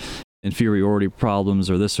or inferiority problems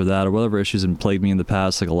or this or that or whatever issues have plagued me in the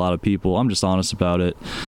past, like a lot of people. I'm just honest about it.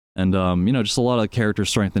 And just a lot of character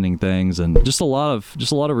strengthening things, and just a lot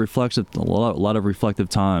of reflective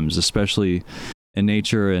times, especially in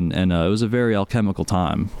nature, and it was a very alchemical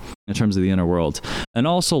time in terms of the inner world. And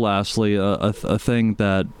also, lastly, a thing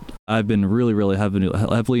that I've been really, really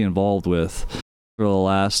heavily involved with for the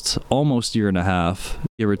last almost year and a half,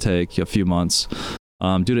 give or take a few months,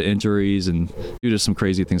 due to injuries and due to some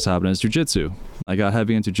crazy things happening, is jiu-jitsu. I got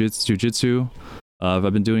heavy into jiu-jitsu.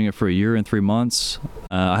 I've been doing it for a year and 3 months.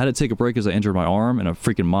 I had to take a break as I injured my arm in a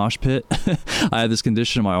freaking mosh pit. I had this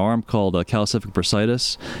condition in my arm called calcific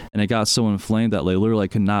bursitis, and it got so inflamed that I literally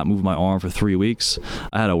could not move my arm for 3 weeks.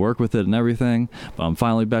 I had to work with it and everything, but I'm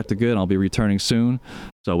finally back to good, and I'll be returning soon.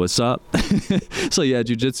 So what's up? So yeah,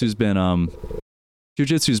 jiu-jitsu's been a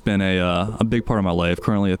big part of my life.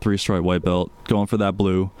 Currently a 3-stripe white belt, going for that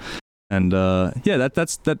blue. And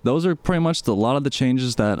those are pretty much a lot of the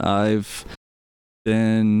changes that I've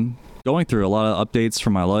been going through. A lot of updates for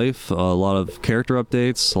my life, a lot of character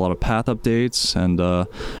updates, a lot of path updates, and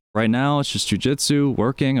right now it's just jujitsu,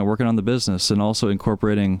 working on the business, and also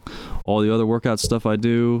incorporating all the other workout stuff I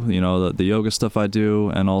do, the yoga stuff I do,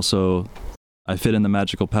 and also I fit in the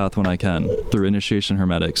magical path when I can through Initiation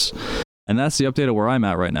Hermetics. And that's the update of where I'm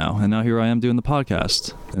at right now. And now here I am doing the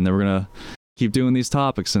podcast, and then we're gonna keep doing these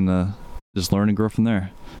topics and just learn and grow from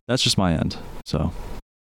there. That's just my end. So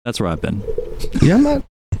that's where I've been. Yeah,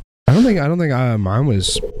 I don't think mine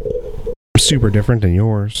was super different than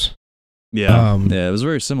yours. Yeah, it was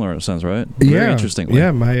very similar in a sense, right? Very interesting.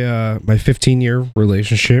 Yeah, my 15-year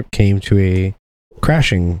relationship came to a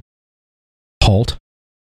crashing halt.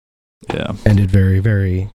 Yeah, ended very,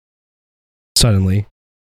 very suddenly.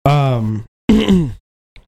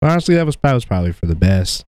 Honestly, that was probably for the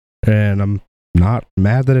best, and I'm not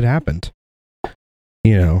mad that it happened.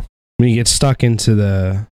 When you get stuck into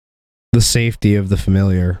the safety of the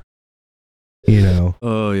familiar.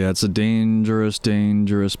 Oh yeah, it's a dangerous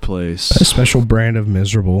place. A special brand of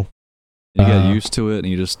miserable. You get used to it, and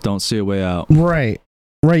you just don't see a way out. Right.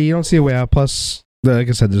 You don't see a way out. Plus, like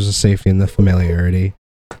I said, there's a safety in the familiarity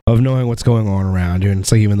of knowing what's going on around you. And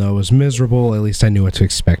it's like, even though it was miserable, at least I knew what to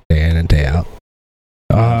expect day in and day out.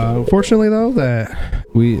 Fortunately, though, that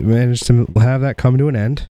we managed to have that come to an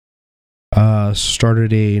end.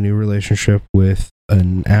 Started a new relationship with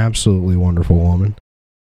an absolutely wonderful woman.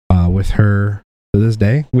 With her to this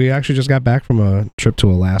day. We actually just got back from a trip to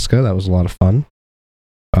Alaska. That was a lot of fun.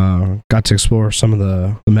 Got to explore some of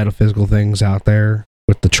the metaphysical things out there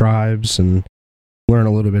with the tribes and learn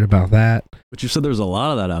a little bit about that. But you said there's a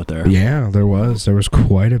lot of that out there. Yeah, there was. There was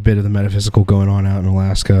quite a bit of the metaphysical going on out in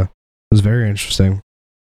Alaska. It was very interesting.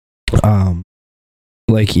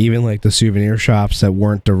 Even the souvenir shops that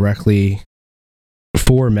weren't directly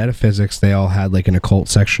for metaphysics, they all had an occult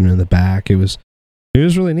section in the back. It was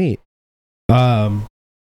really neat.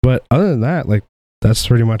 But other than that, that's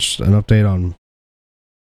pretty much an update on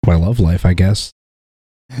my love life, I guess.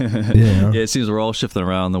 Yeah, it seems we're all shifting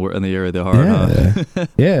around in the area of the heart. Huh?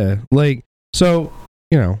 Yeah. So,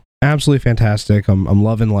 absolutely fantastic. I'm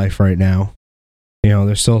loving life right now.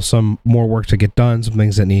 There's still some more work to get done, some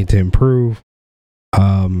things that need to improve.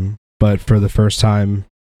 But for the first time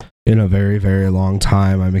in a very, very long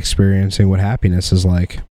time, I'm experiencing what happiness is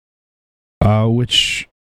like. Which,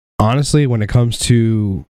 honestly, when it comes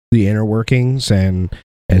to the inner workings and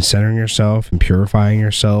centering yourself and purifying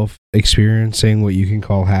yourself, experiencing what you can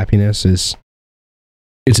call happiness it's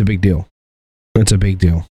a big deal. It's a big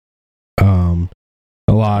deal. A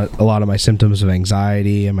lot of my symptoms of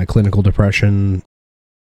anxiety and my clinical depression,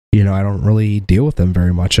 I don't really deal with them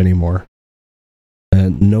very much anymore.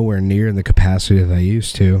 Nowhere near in the capacity that I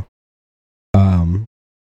used to.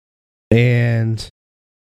 And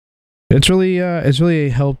it's really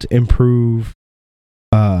helped improve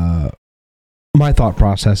my thought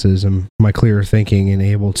processes and my clearer thinking, and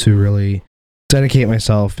able to really dedicate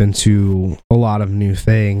myself into a lot of new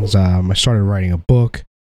things. I started writing a book.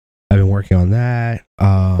 I've been working on that.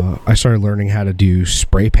 I started learning how to do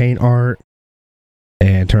spray paint art,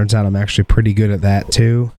 and turns out I'm actually pretty good at that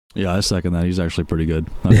too. Yeah, I second that. He's actually pretty good.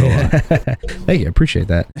 Not gonna lie. Thank you, I appreciate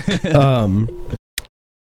that.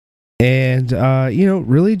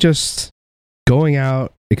 Really just going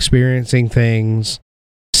out, experiencing things,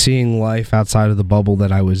 seeing life outside of the bubble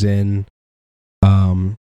that I was in,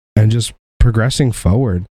 and just progressing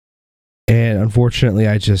forward. And unfortunately,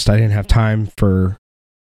 I didn't have time for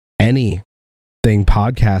anything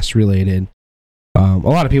podcast related. A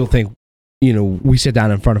lot of people think, we sit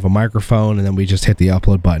down in front of a microphone and then we just hit the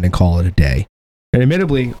upload button and call it a day. And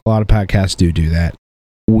admittedly, a lot of podcasts do that.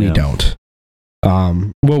 We don't.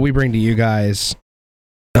 What we bring to you guys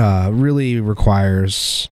really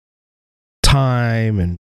requires time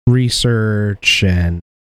and research and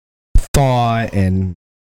thought, and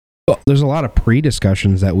there's a lot of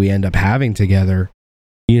pre-discussions that we end up having together,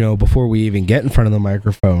 before we even get in front of the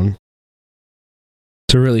microphone,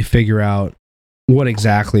 to really figure out what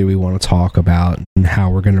exactly we want to talk about and how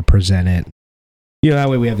we're going to present it. That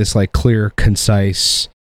way we have this clear, concise,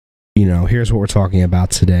 here's what we're talking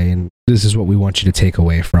about today, and this is what we want you to take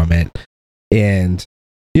away from it. And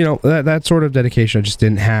that sort of dedication I just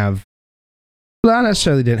didn't have. Not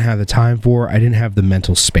necessarily didn't have the time for. I didn't have the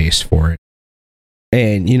mental space for it.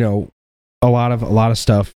 And a lot of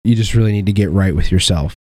stuff you just really need to get right with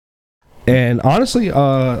yourself. And honestly, a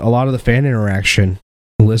lot of the fan interaction,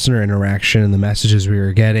 listener interaction, and the messages we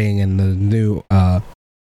were getting, and the new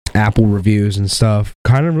Apple reviews and stuff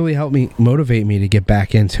kind of really helped motivate me to get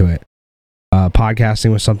back into it.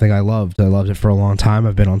 Podcasting was something I loved. I loved it for a long time.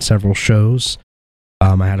 I've been on several shows.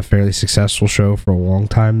 I had a fairly successful show for a long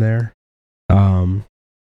time there. And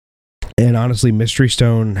honestly, Mystery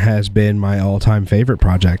Stone has been my all-time favorite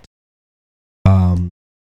project.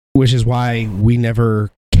 Which is why we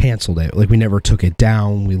never canceled it. Like, we never took it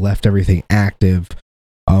down. We left everything active.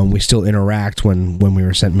 We still interact when we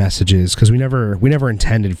were sent messages, because we never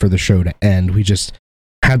intended for the show to end. We just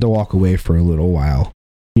had to walk away for a little while,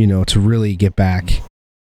 to really get back,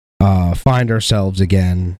 find ourselves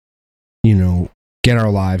again, get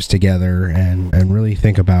our lives together, and really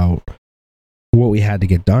think about what we had to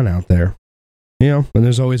get done out there. And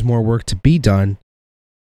there's always more work to be done,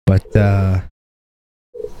 but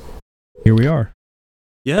here we are.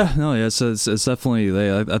 Yeah, no, yeah, it's definitely,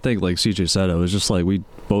 I think, like CJ said, it was just like we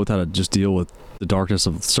both had to just deal with the darkness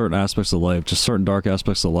of certain aspects of life, just certain dark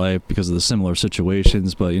aspects of life because of the similar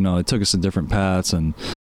situations, but it took us in different paths, and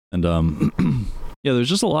yeah, there's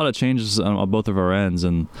just a lot of changes on both of our ends,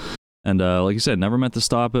 and like you said, never meant to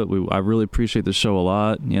stop it. I really appreciate the show a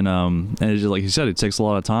lot, and it's just, like you said, it takes a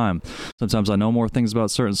lot of time. Sometimes I know more things about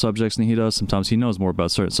certain subjects than he does. Sometimes he knows more about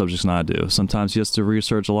certain subjects than I do. Sometimes he has to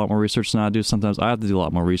research a lot more research than I do. Sometimes I have to do a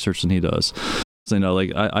lot more research than he does. So,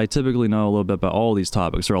 like I typically know a little bit about all these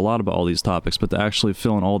topics, or a lot about all these topics, but to actually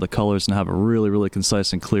fill in all the colors and have a really, really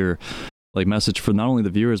concise and clear message for not only the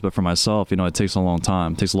viewers but for myself, it takes a long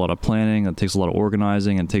time. It takes a lot of planning, it takes a lot of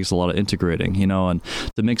organizing, and it takes a lot of integrating, and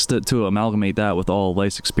to amalgamate that with all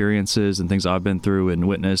life's experiences and things I've been through and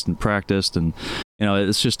witnessed and practiced, and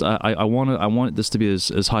it's just I want this to be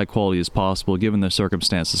as high quality as possible given the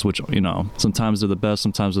circumstances, which sometimes they're the best,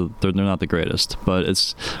 sometimes they're not the greatest, but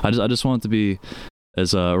I just want it to be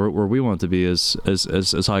as where we want it to be as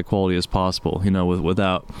high quality as possible,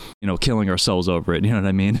 without killing ourselves over it, you know what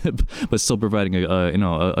I mean, but still providing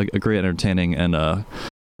a great, entertaining, and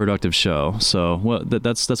productive show. So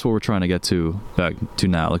that's what we're trying to get back to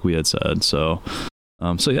now, like we had said. So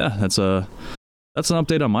yeah, that's an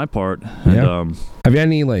update on my part. Yeah. And, have you had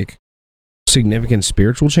any significant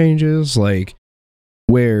spiritual changes,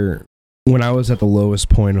 where when I was at the lowest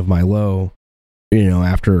point of my low,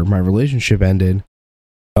 after my relationship ended?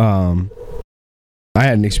 I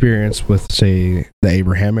had an experience with, say, the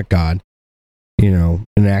Abrahamic God, in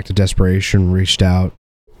an act of desperation, reached out,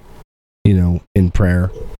 in prayer.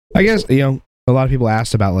 I guess, a lot of people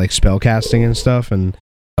asked about spell casting and stuff, and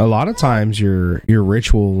a lot of times your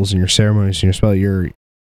rituals and your ceremonies and your spell, you're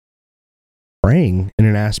praying in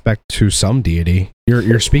an aspect to some deity.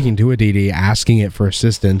 You're speaking to a deity, asking it for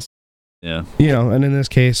assistance. Yeah. And in this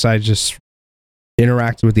case, I just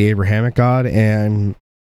interacted with the Abrahamic God and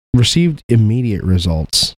received immediate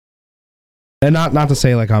results. And not to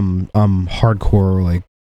say I'm hardcore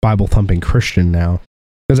Bible thumping Christian now,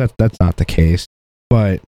 because that's not the case.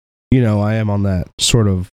 But I am on that sort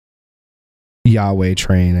of Yahweh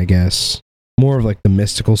train, I guess. More of the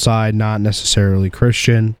mystical side, not necessarily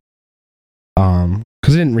Christian.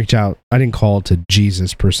 Because I didn't reach out, I didn't call to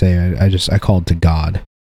Jesus per se. I called to God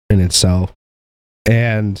in itself.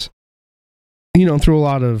 And through a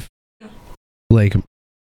lot of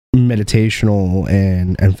meditational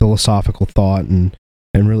and philosophical thought and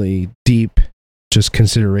really deep just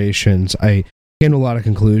considerations, I came to a lot of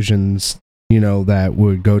conclusions that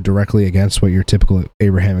would go directly against what your typical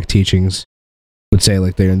Abrahamic teachings would say.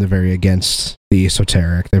 They're very against the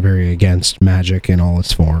esoteric, they're very against magic in all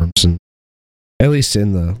its forms, and at least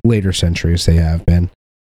in the later centuries they have been,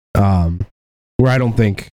 where I don't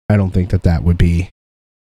think that would be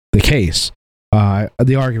the case.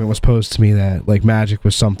 The argument was posed to me that magic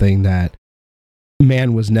was something that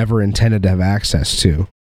man was never intended to have access to.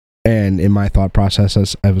 And in my thought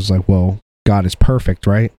process, I was well, God is perfect,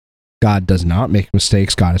 right? God does not make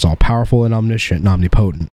mistakes. God is all powerful and omniscient and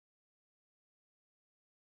omnipotent.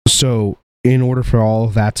 So in order for all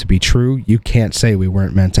of that to be true, you can't say we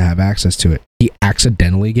weren't meant to have access to it. He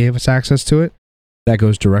accidentally gave us access to it. That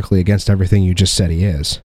goes directly against everything you just said he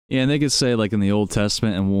is. Yeah, and they could say in the Old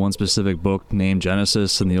Testament, in one specific book named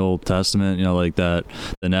Genesis in the Old Testament, that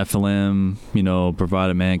the Nephilim,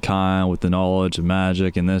 provided mankind with the knowledge of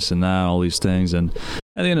magic and this and that, all these things. And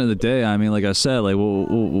at the end of the day, I mean, like I said,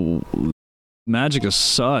 magic is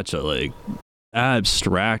such a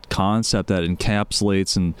abstract concept that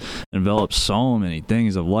encapsulates and envelops so many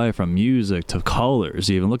things of life, from music to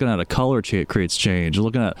colors. Even looking at a color creates change.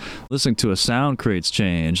 Listening to a sound creates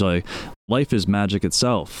change. Life is magic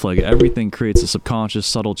itself. Everything creates a subconscious,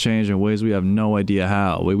 subtle change in ways we have no idea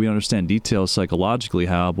how. We understand details psychologically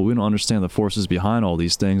how, but we don't understand the forces behind all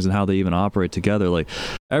these things and how they even operate together.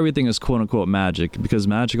 Everything is quote unquote magic, because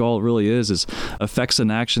magic, all it really is effects in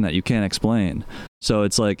action that you can't explain. So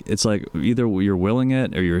it's like either you're willing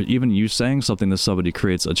it, or you're even you saying something to somebody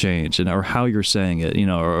creates a change, and or how you're saying it,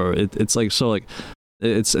 or it's like, so like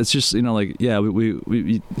it's just, like, yeah, we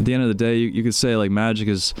at the end of the day, you could say like magic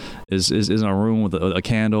is in a room with a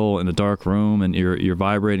candle in a dark room, and you're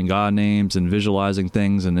vibrating God names and visualizing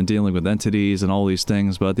things and dealing with entities and all these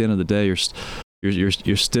things, but at the end of the day,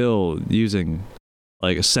 you're still using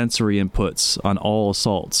like sensory inputs on all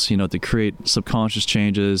assaults, to create subconscious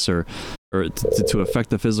changes or to affect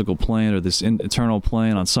the physical plane or this internal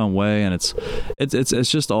plane on some way. And it's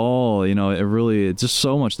just all, it just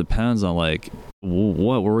so much depends on like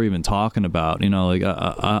what we're even talking about, like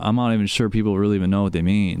I'm not even sure people really even know what they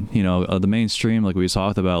mean. The mainstream, like we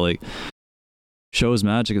talked about, like shows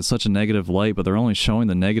magic in such a negative light, but they're only showing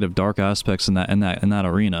the negative dark aspects in that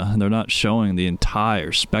arena, and they're not showing the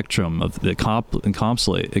entire spectrum of the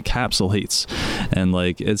encapsulates. And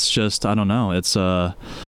like it's just, I don't know, it's a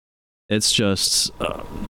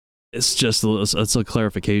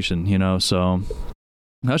clarification, so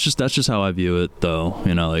that's just how I view it, though,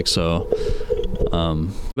 like, so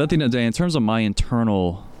but at the end of the day, in terms of my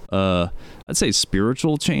internal I'd say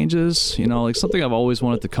spiritual changes, like something I've always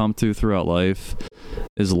wanted to come to throughout life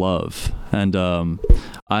is love. And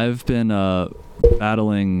I've been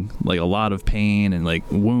battling like a lot of pain and like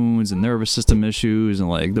wounds and nervous system issues and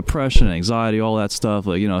like depression and anxiety, all that stuff.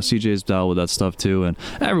 Like, CJ's battled with that stuff too, and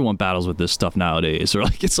everyone battles with this stuff nowadays. Or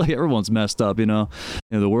like, it's like everyone's messed up, the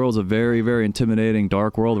world's a very, very intimidating,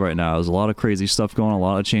 dark world right now. There's a lot of crazy stuff going on, a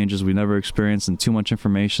lot of changes we never experienced, and too much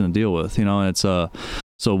information to deal with, and it's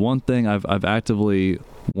so one thing I've actively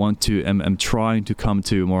am trying to come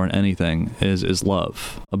to more than anything is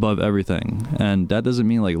love above everything. And that doesn't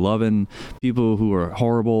mean like loving people who are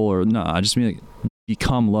horrible, or no, I just mean like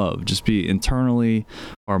become love, just be internally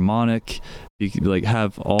harmonic, like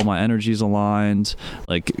have all my energies aligned,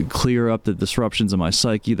 like clear up the disruptions in my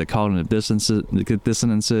psyche, the cognitive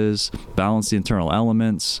dissonances, balance the internal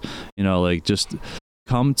elements, like just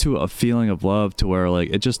come to a feeling of love, to where like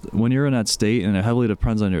it just, when you're in that state, and it heavily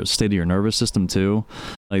depends on your state of your nervous system too,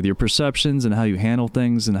 like your perceptions and how you handle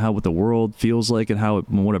things and what the world feels like and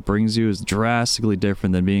what it brings you is drastically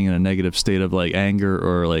different than being in a negative state of like anger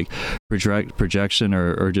or like projection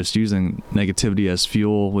or just using negativity as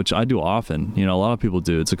fuel, which I do often. A lot of people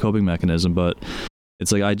do. It's a coping mechanism, but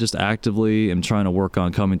it's like I just actively am trying to work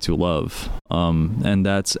on coming to love. And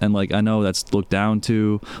like I know that's looked down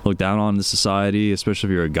on in society, especially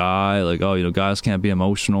if you're a guy. Like, oh, guys can't be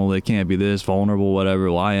emotional, they can't be this vulnerable, whatever.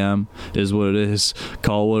 Well, I am, is what it is.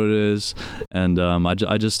 Call what it is. And I'm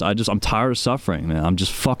tired of suffering, man. I'm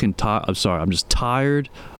just fucking tired. I'm sorry. I'm just tired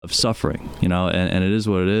of suffering. And it is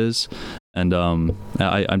what it is. And I'm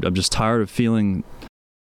just tired of feeling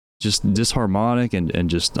just disharmonic and I'm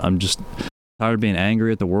just tired of being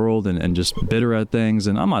angry at the world and just bitter at things.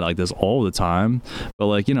 And I'm not like this all the time, but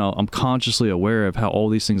like, I'm consciously aware of how all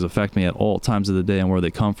these things affect me at all times of the day and where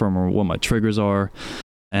they come from or what my triggers are.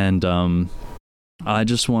 And I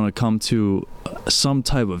just want to come to some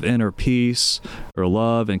type of inner peace or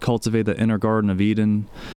love and cultivate the inner Garden of Eden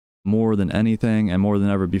more than anything and more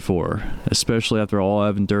than ever before, especially after all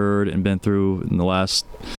I've endured and been through in the last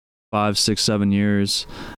 5, 6, 7 years.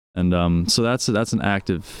 And so that's an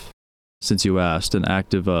active, since you asked, an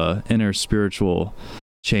active inner spiritual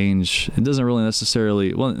change. It doesn't really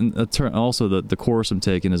necessarily, also the course I'm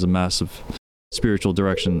taking is a massive spiritual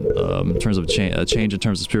direction in terms of a change in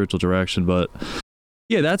terms of spiritual direction. But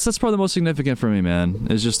yeah, that's probably the most significant for me, man.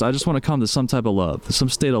 Is just I just want to come to some type of love, some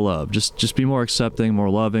state of love. Just be more accepting, more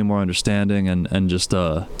loving, more understanding, and just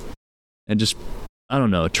I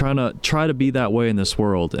don't know, try to be that way in this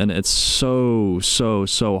world. And it's so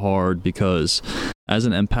hard, because as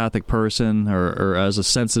an empathic person or as a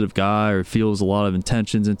sensitive guy who feels a lot of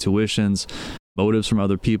intentions, intuitions, motives from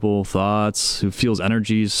other people, thoughts, who feels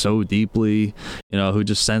energies so deeply, who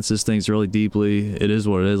just senses things really deeply, it is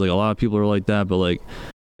what it is. Like a lot of people are like that, but like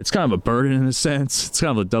it's kind of a burden in a sense. It's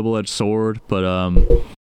kind of a double-edged sword, but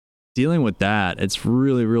dealing with that, it's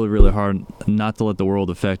really, really, really hard not to let the world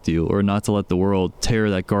affect you, or not to let the world tear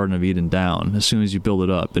that Garden of Eden down as soon as you build it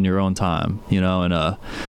up in your own time, and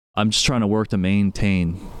I'm just trying to work to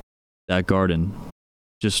maintain that garden,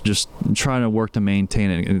 just trying to work to maintain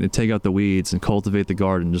it and take out the weeds and cultivate the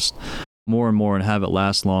garden just more and more and have it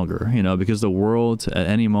last longer, because the world at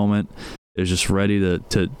any moment is just ready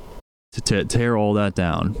to tear all that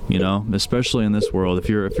down, especially in this world. If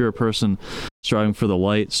you're a person striving for the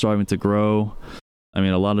light, striving to grow, I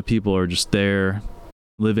mean, a lot of people are just there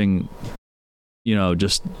living, they're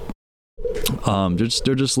just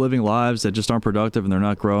living lives that just aren't productive, and they're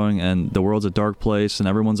not growing, and the world's a dark place, and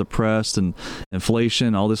everyone's oppressed, and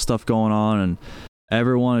inflation, all this stuff going on, and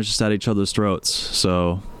everyone is just at each other's throats.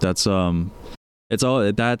 So that's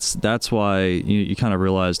that's why you kind of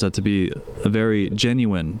realize that to be a very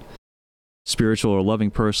genuine spiritual or loving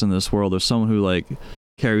person in this world, there's someone who like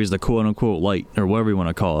carries the quote unquote light or whatever you want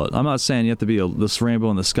to call it. I'm not saying you have to be this rainbow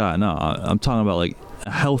in the sky. No, I'm talking about like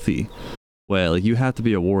a healthy way. Like you have to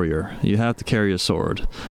be a warrior. You have to carry a sword,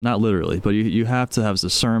 not literally, but you have to have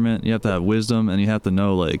discernment. You have to have wisdom, and you have to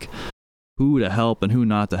know like who to help and who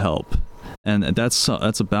not to help. And that's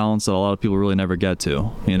a balance that a lot of people really never get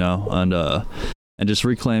to, you know, and just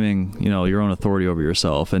reclaiming, you know, your own authority over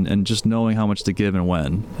yourself, and just knowing how much to give and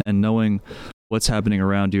when, and knowing what's happening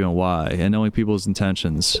around you and why, and knowing people's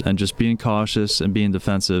intentions, and just being cautious and being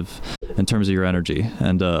defensive in terms of your energy.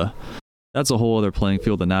 And that's a whole other playing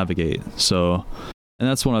field to navigate. So, and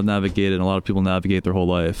that's one I've navigated, and a lot of people navigate their whole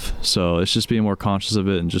life. So it's just being more conscious of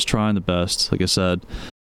it and just trying the best. Like I said,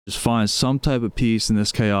 just find some type of peace in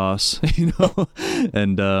this chaos, you know,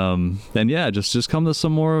 and yeah, just come to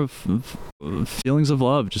some more of feelings of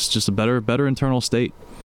love, just a better internal state.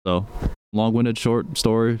 So long-winded short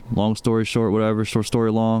story, long story short, whatever, short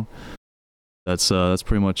story long. That's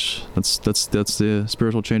pretty much that's the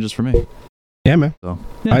spiritual changes for me. Yeah, man. So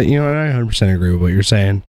yeah. I 100% agree with what you're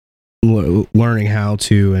saying. Learning how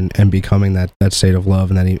to and becoming that state of love,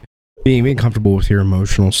 and that being comfortable with your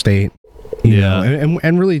emotional state. You know,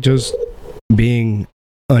 and really just being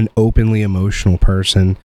an openly emotional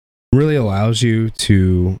person really allows you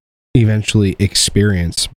to eventually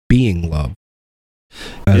experience being loved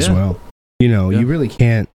as well. You know, you really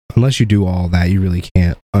can't, unless you do all that, you really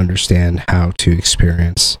can't understand how to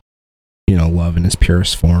experience, you know, love in its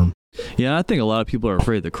purest form. Yeah, I think a lot of people are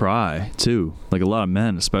afraid to cry too. Like a lot of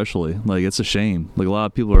men, especially. Like it's a shame. Like a lot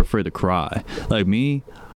of people are afraid to cry. Like me,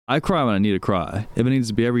 I cry when I need to cry. If it needs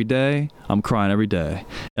to be every day, I'm crying every day.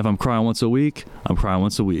 If I'm crying once a week, I'm crying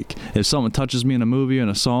once a week. If someone touches me in a movie, in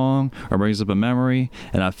a song, or brings up a memory,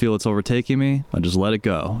 and I feel it's overtaking me, I just let it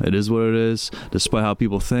go. It is what it is, despite how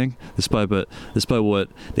people think, despite what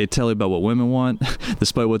they tell you about what women want,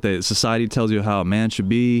 despite what society tells you how a man should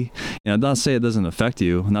be. You know, not to say it doesn't affect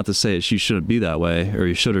you, not to say you shouldn't be that way, or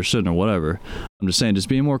you should or shouldn't, or whatever. I'm just saying, just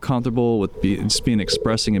being more comfortable with just being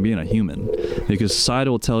expressing and being a human, because society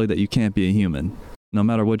will tell you that you can't be a human, no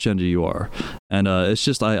matter what gender you are. And it's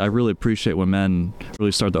just, I really appreciate when men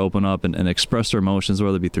really start to open up and express their emotions,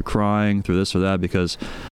 whether it be through crying, through this or that, because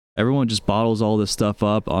everyone just bottles all this stuff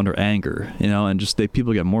up under anger, you know, and just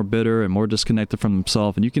people get more bitter and more disconnected from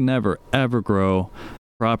themselves, and you can never, ever grow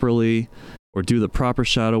properly or do the proper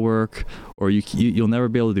shadow work, or you'll never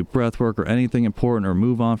be able to do breath work or anything important, or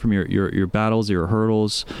move on from your battles, your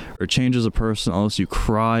hurdles, or change as a person unless you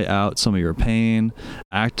cry out some of your pain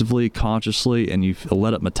actively, consciously, and you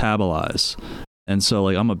let it metabolize. And so,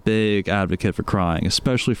 like, I'm a big advocate for crying,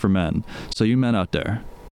 especially for men. So you men out there,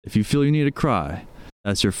 if you feel you need to cry,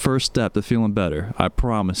 that's your first step to feeling better. I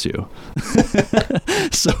promise you.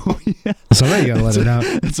 So, yeah. Somebody gotta let it out.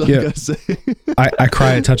 That's all I gotta say. I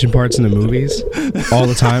cry at touching parts in the movies all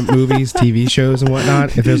the time. Movies, TV shows, and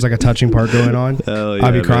whatnot. If there's like a touching part going on,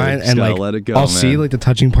 I'll be crying, and like I'll see like the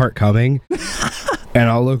touching part coming, and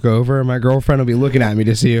I'll look over, and my girlfriend will be looking at me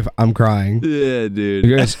to see if I'm crying. Yeah, dude.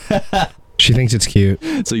 Because she thinks it's cute.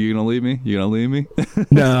 So you're gonna leave me? You gonna leave me?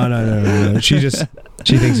 No. She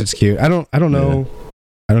thinks it's cute. I don't know. Yeah.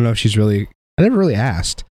 I don't know if she's really. I never really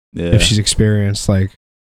asked if she's experienced like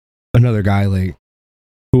another guy like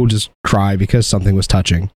who will just cry because something was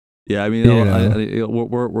touching. Yeah, I mean,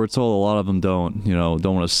 we're told a lot of them don't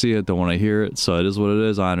want to see it, don't want to hear it. So it is what it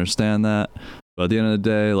is. I understand that, but at the end of the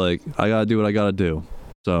day, like I gotta do what I gotta do.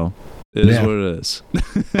 So it is what it is.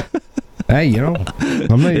 Hey, I'm not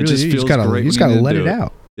really. You just gotta let it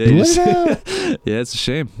out. Yeah, yeah, it's a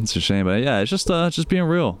shame. It's a shame, but yeah, it's just being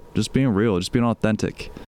real, just being authentic,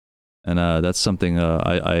 and that's something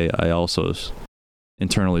I also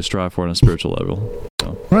internally strive for on a spiritual level.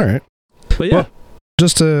 So. All right, but yeah,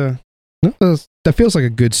 well, that feels like a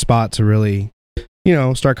good spot to really,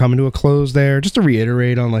 start coming to a close there. Just to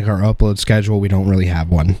reiterate on like our upload schedule, we don't really have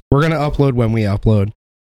one. We're gonna upload when we upload.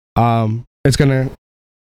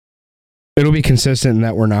 It'll be consistent in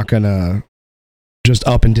that we're not gonna just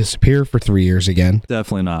up and disappear for 3 years again.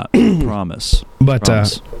 Definitely not. Promise. But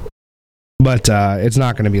it's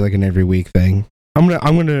not going to be like an every week thing. I'm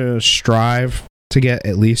gonna strive to get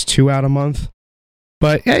at least 2 out a month.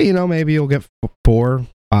 But yeah, maybe you'll get 4,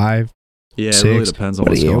 5. Yeah, 6, it really depends on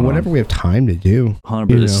what's going on. Whatever we have time to do.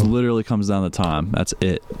 100%. It literally comes down to time. That's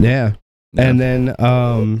it. Yeah. And then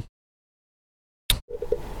well,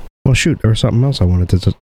 shoot, there was something else I wanted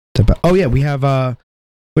to oh yeah, we have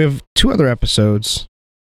 2 other episodes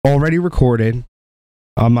already recorded.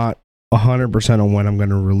 I'm not 100% on when I'm going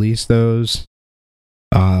to release those.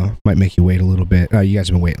 Might make you wait a little bit. You guys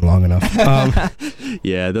have been waiting long enough.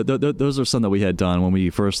 Yeah, those are some that we had done when we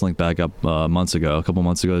first linked back up a couple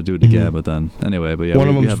months ago to do it again. But then anyway, but yeah, one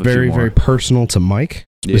of them is very personal to Mike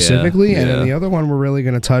specifically, and then the other one we're really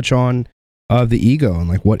going to touch on the ego and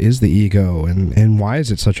like what is the ego and why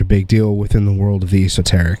is it such a big deal within the world of the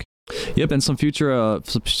esoteric. Yep, and some future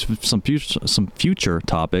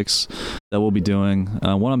topics that we'll be doing.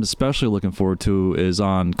 One I'm especially looking forward to is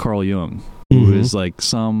on Carl Jung, who is like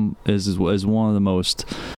is one of the most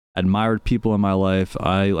admired people in my life.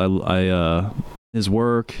 I his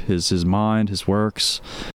work, his mind, his works.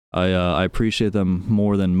 I appreciate them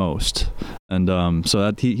more than most, and so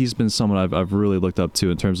that he's been someone I've really looked up to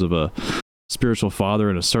in terms of a spiritual father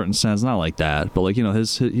in a certain sense. Not like that, but like he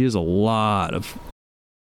has a lot of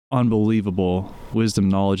unbelievable wisdom,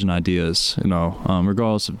 knowledge, and ideas,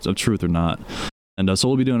 regardless of truth or not. And so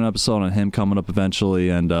we'll be doing an episode on him coming up eventually.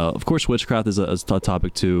 And of course, witchcraft is a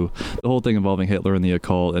topic too. The whole thing involving Hitler and the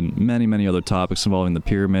occult, and many, many other topics involving the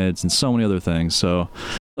pyramids and so many other things. So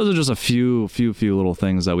those are just a few little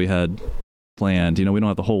things that we had planned. We don't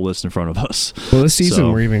have the whole list in front of us. Well, this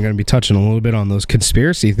season we're even going to be touching a little bit on those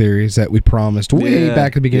conspiracy theories that we promised way back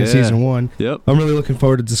at the beginning of season 1. Yep. I'm really looking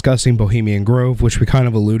forward to discussing Bohemian Grove, which we kind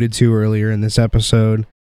of alluded to earlier in this episode,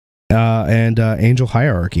 and angel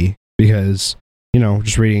hierarchy, because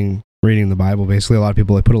just reading the Bible, basically a lot of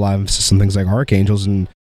people put a lot of emphasis on things like archangels, and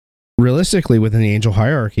realistically within the angel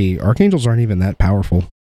hierarchy, archangels aren't even that powerful.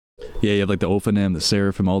 Yeah, you have like the Ophanim, the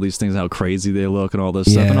Seraphim, all these things, how crazy they look and all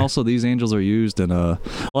this stuff. And also these angels are used in a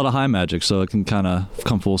lot of high magic, so it can kind of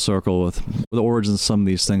come full circle with the origins of some of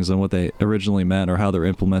these things and what they originally meant or how they're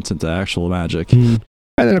implemented to actual magic. Mm.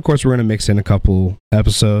 And then, of course, we're going to mix in a couple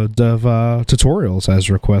episodes of tutorials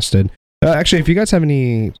as requested. Actually, if you guys have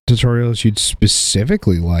any tutorials you'd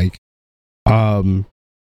specifically like,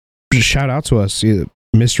 just shout out to us.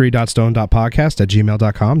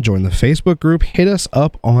 mystery.stone.podcast@gmail.com. Join the Facebook group. Hit us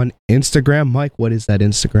up on Instagram. Mike, what is that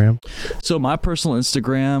Instagram? So my personal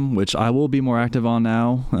Instagram, which I will be more active on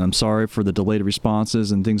now. I'm sorry for the delayed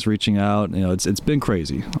responses and things reaching out. It's been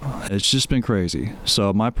crazy. It's just been crazy.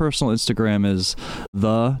 So my personal Instagram is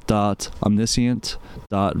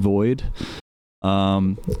the.omniscient.void.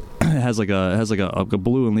 It has like a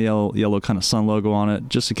blue and yellow kind of sun logo on it,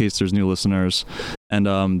 just in case there's new listeners. And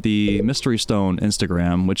the Mystery Stone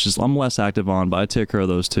Instagram, which is I'm less active on, but I take care of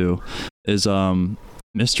those two, is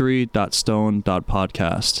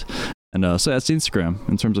mystery.stone.podcast. And so that's the Instagram.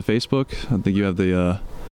 In terms of Facebook, I think you have the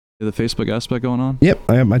Facebook aspect going on. Yep,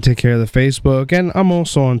 I take care of the Facebook, and I'm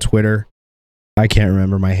also on Twitter. I can't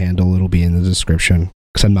remember my handle. It'll be in the description,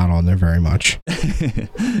 because I'm not on there very much.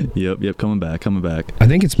 Yep, coming back. I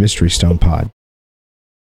think it's Mystery Stone Pod.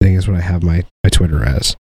 I think is what I have my Twitter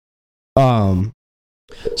as.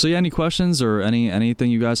 So yeah, any questions or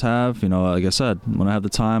anything you guys have, like I said, when I have the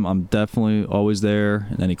time, I'm definitely always there.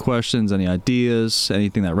 And any questions, any ideas,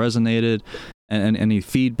 anything that resonated, and any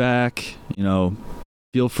feedback,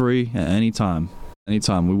 feel free at anytime. We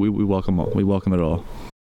welcome it all.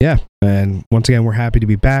 Yeah, and once again, we're happy to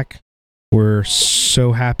be back. We're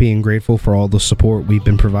so happy and grateful for all the support we've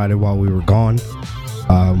been provided while we were gone.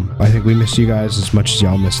 I think we missed you guys as much as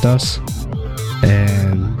y'all missed us.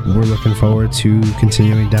 And we're looking forward to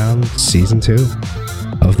continuing down season 2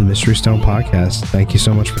 of the Mystery Stone podcast. Thank you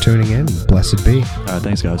so much for tuning in. Blessed be. All right,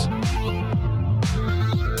 thanks, guys.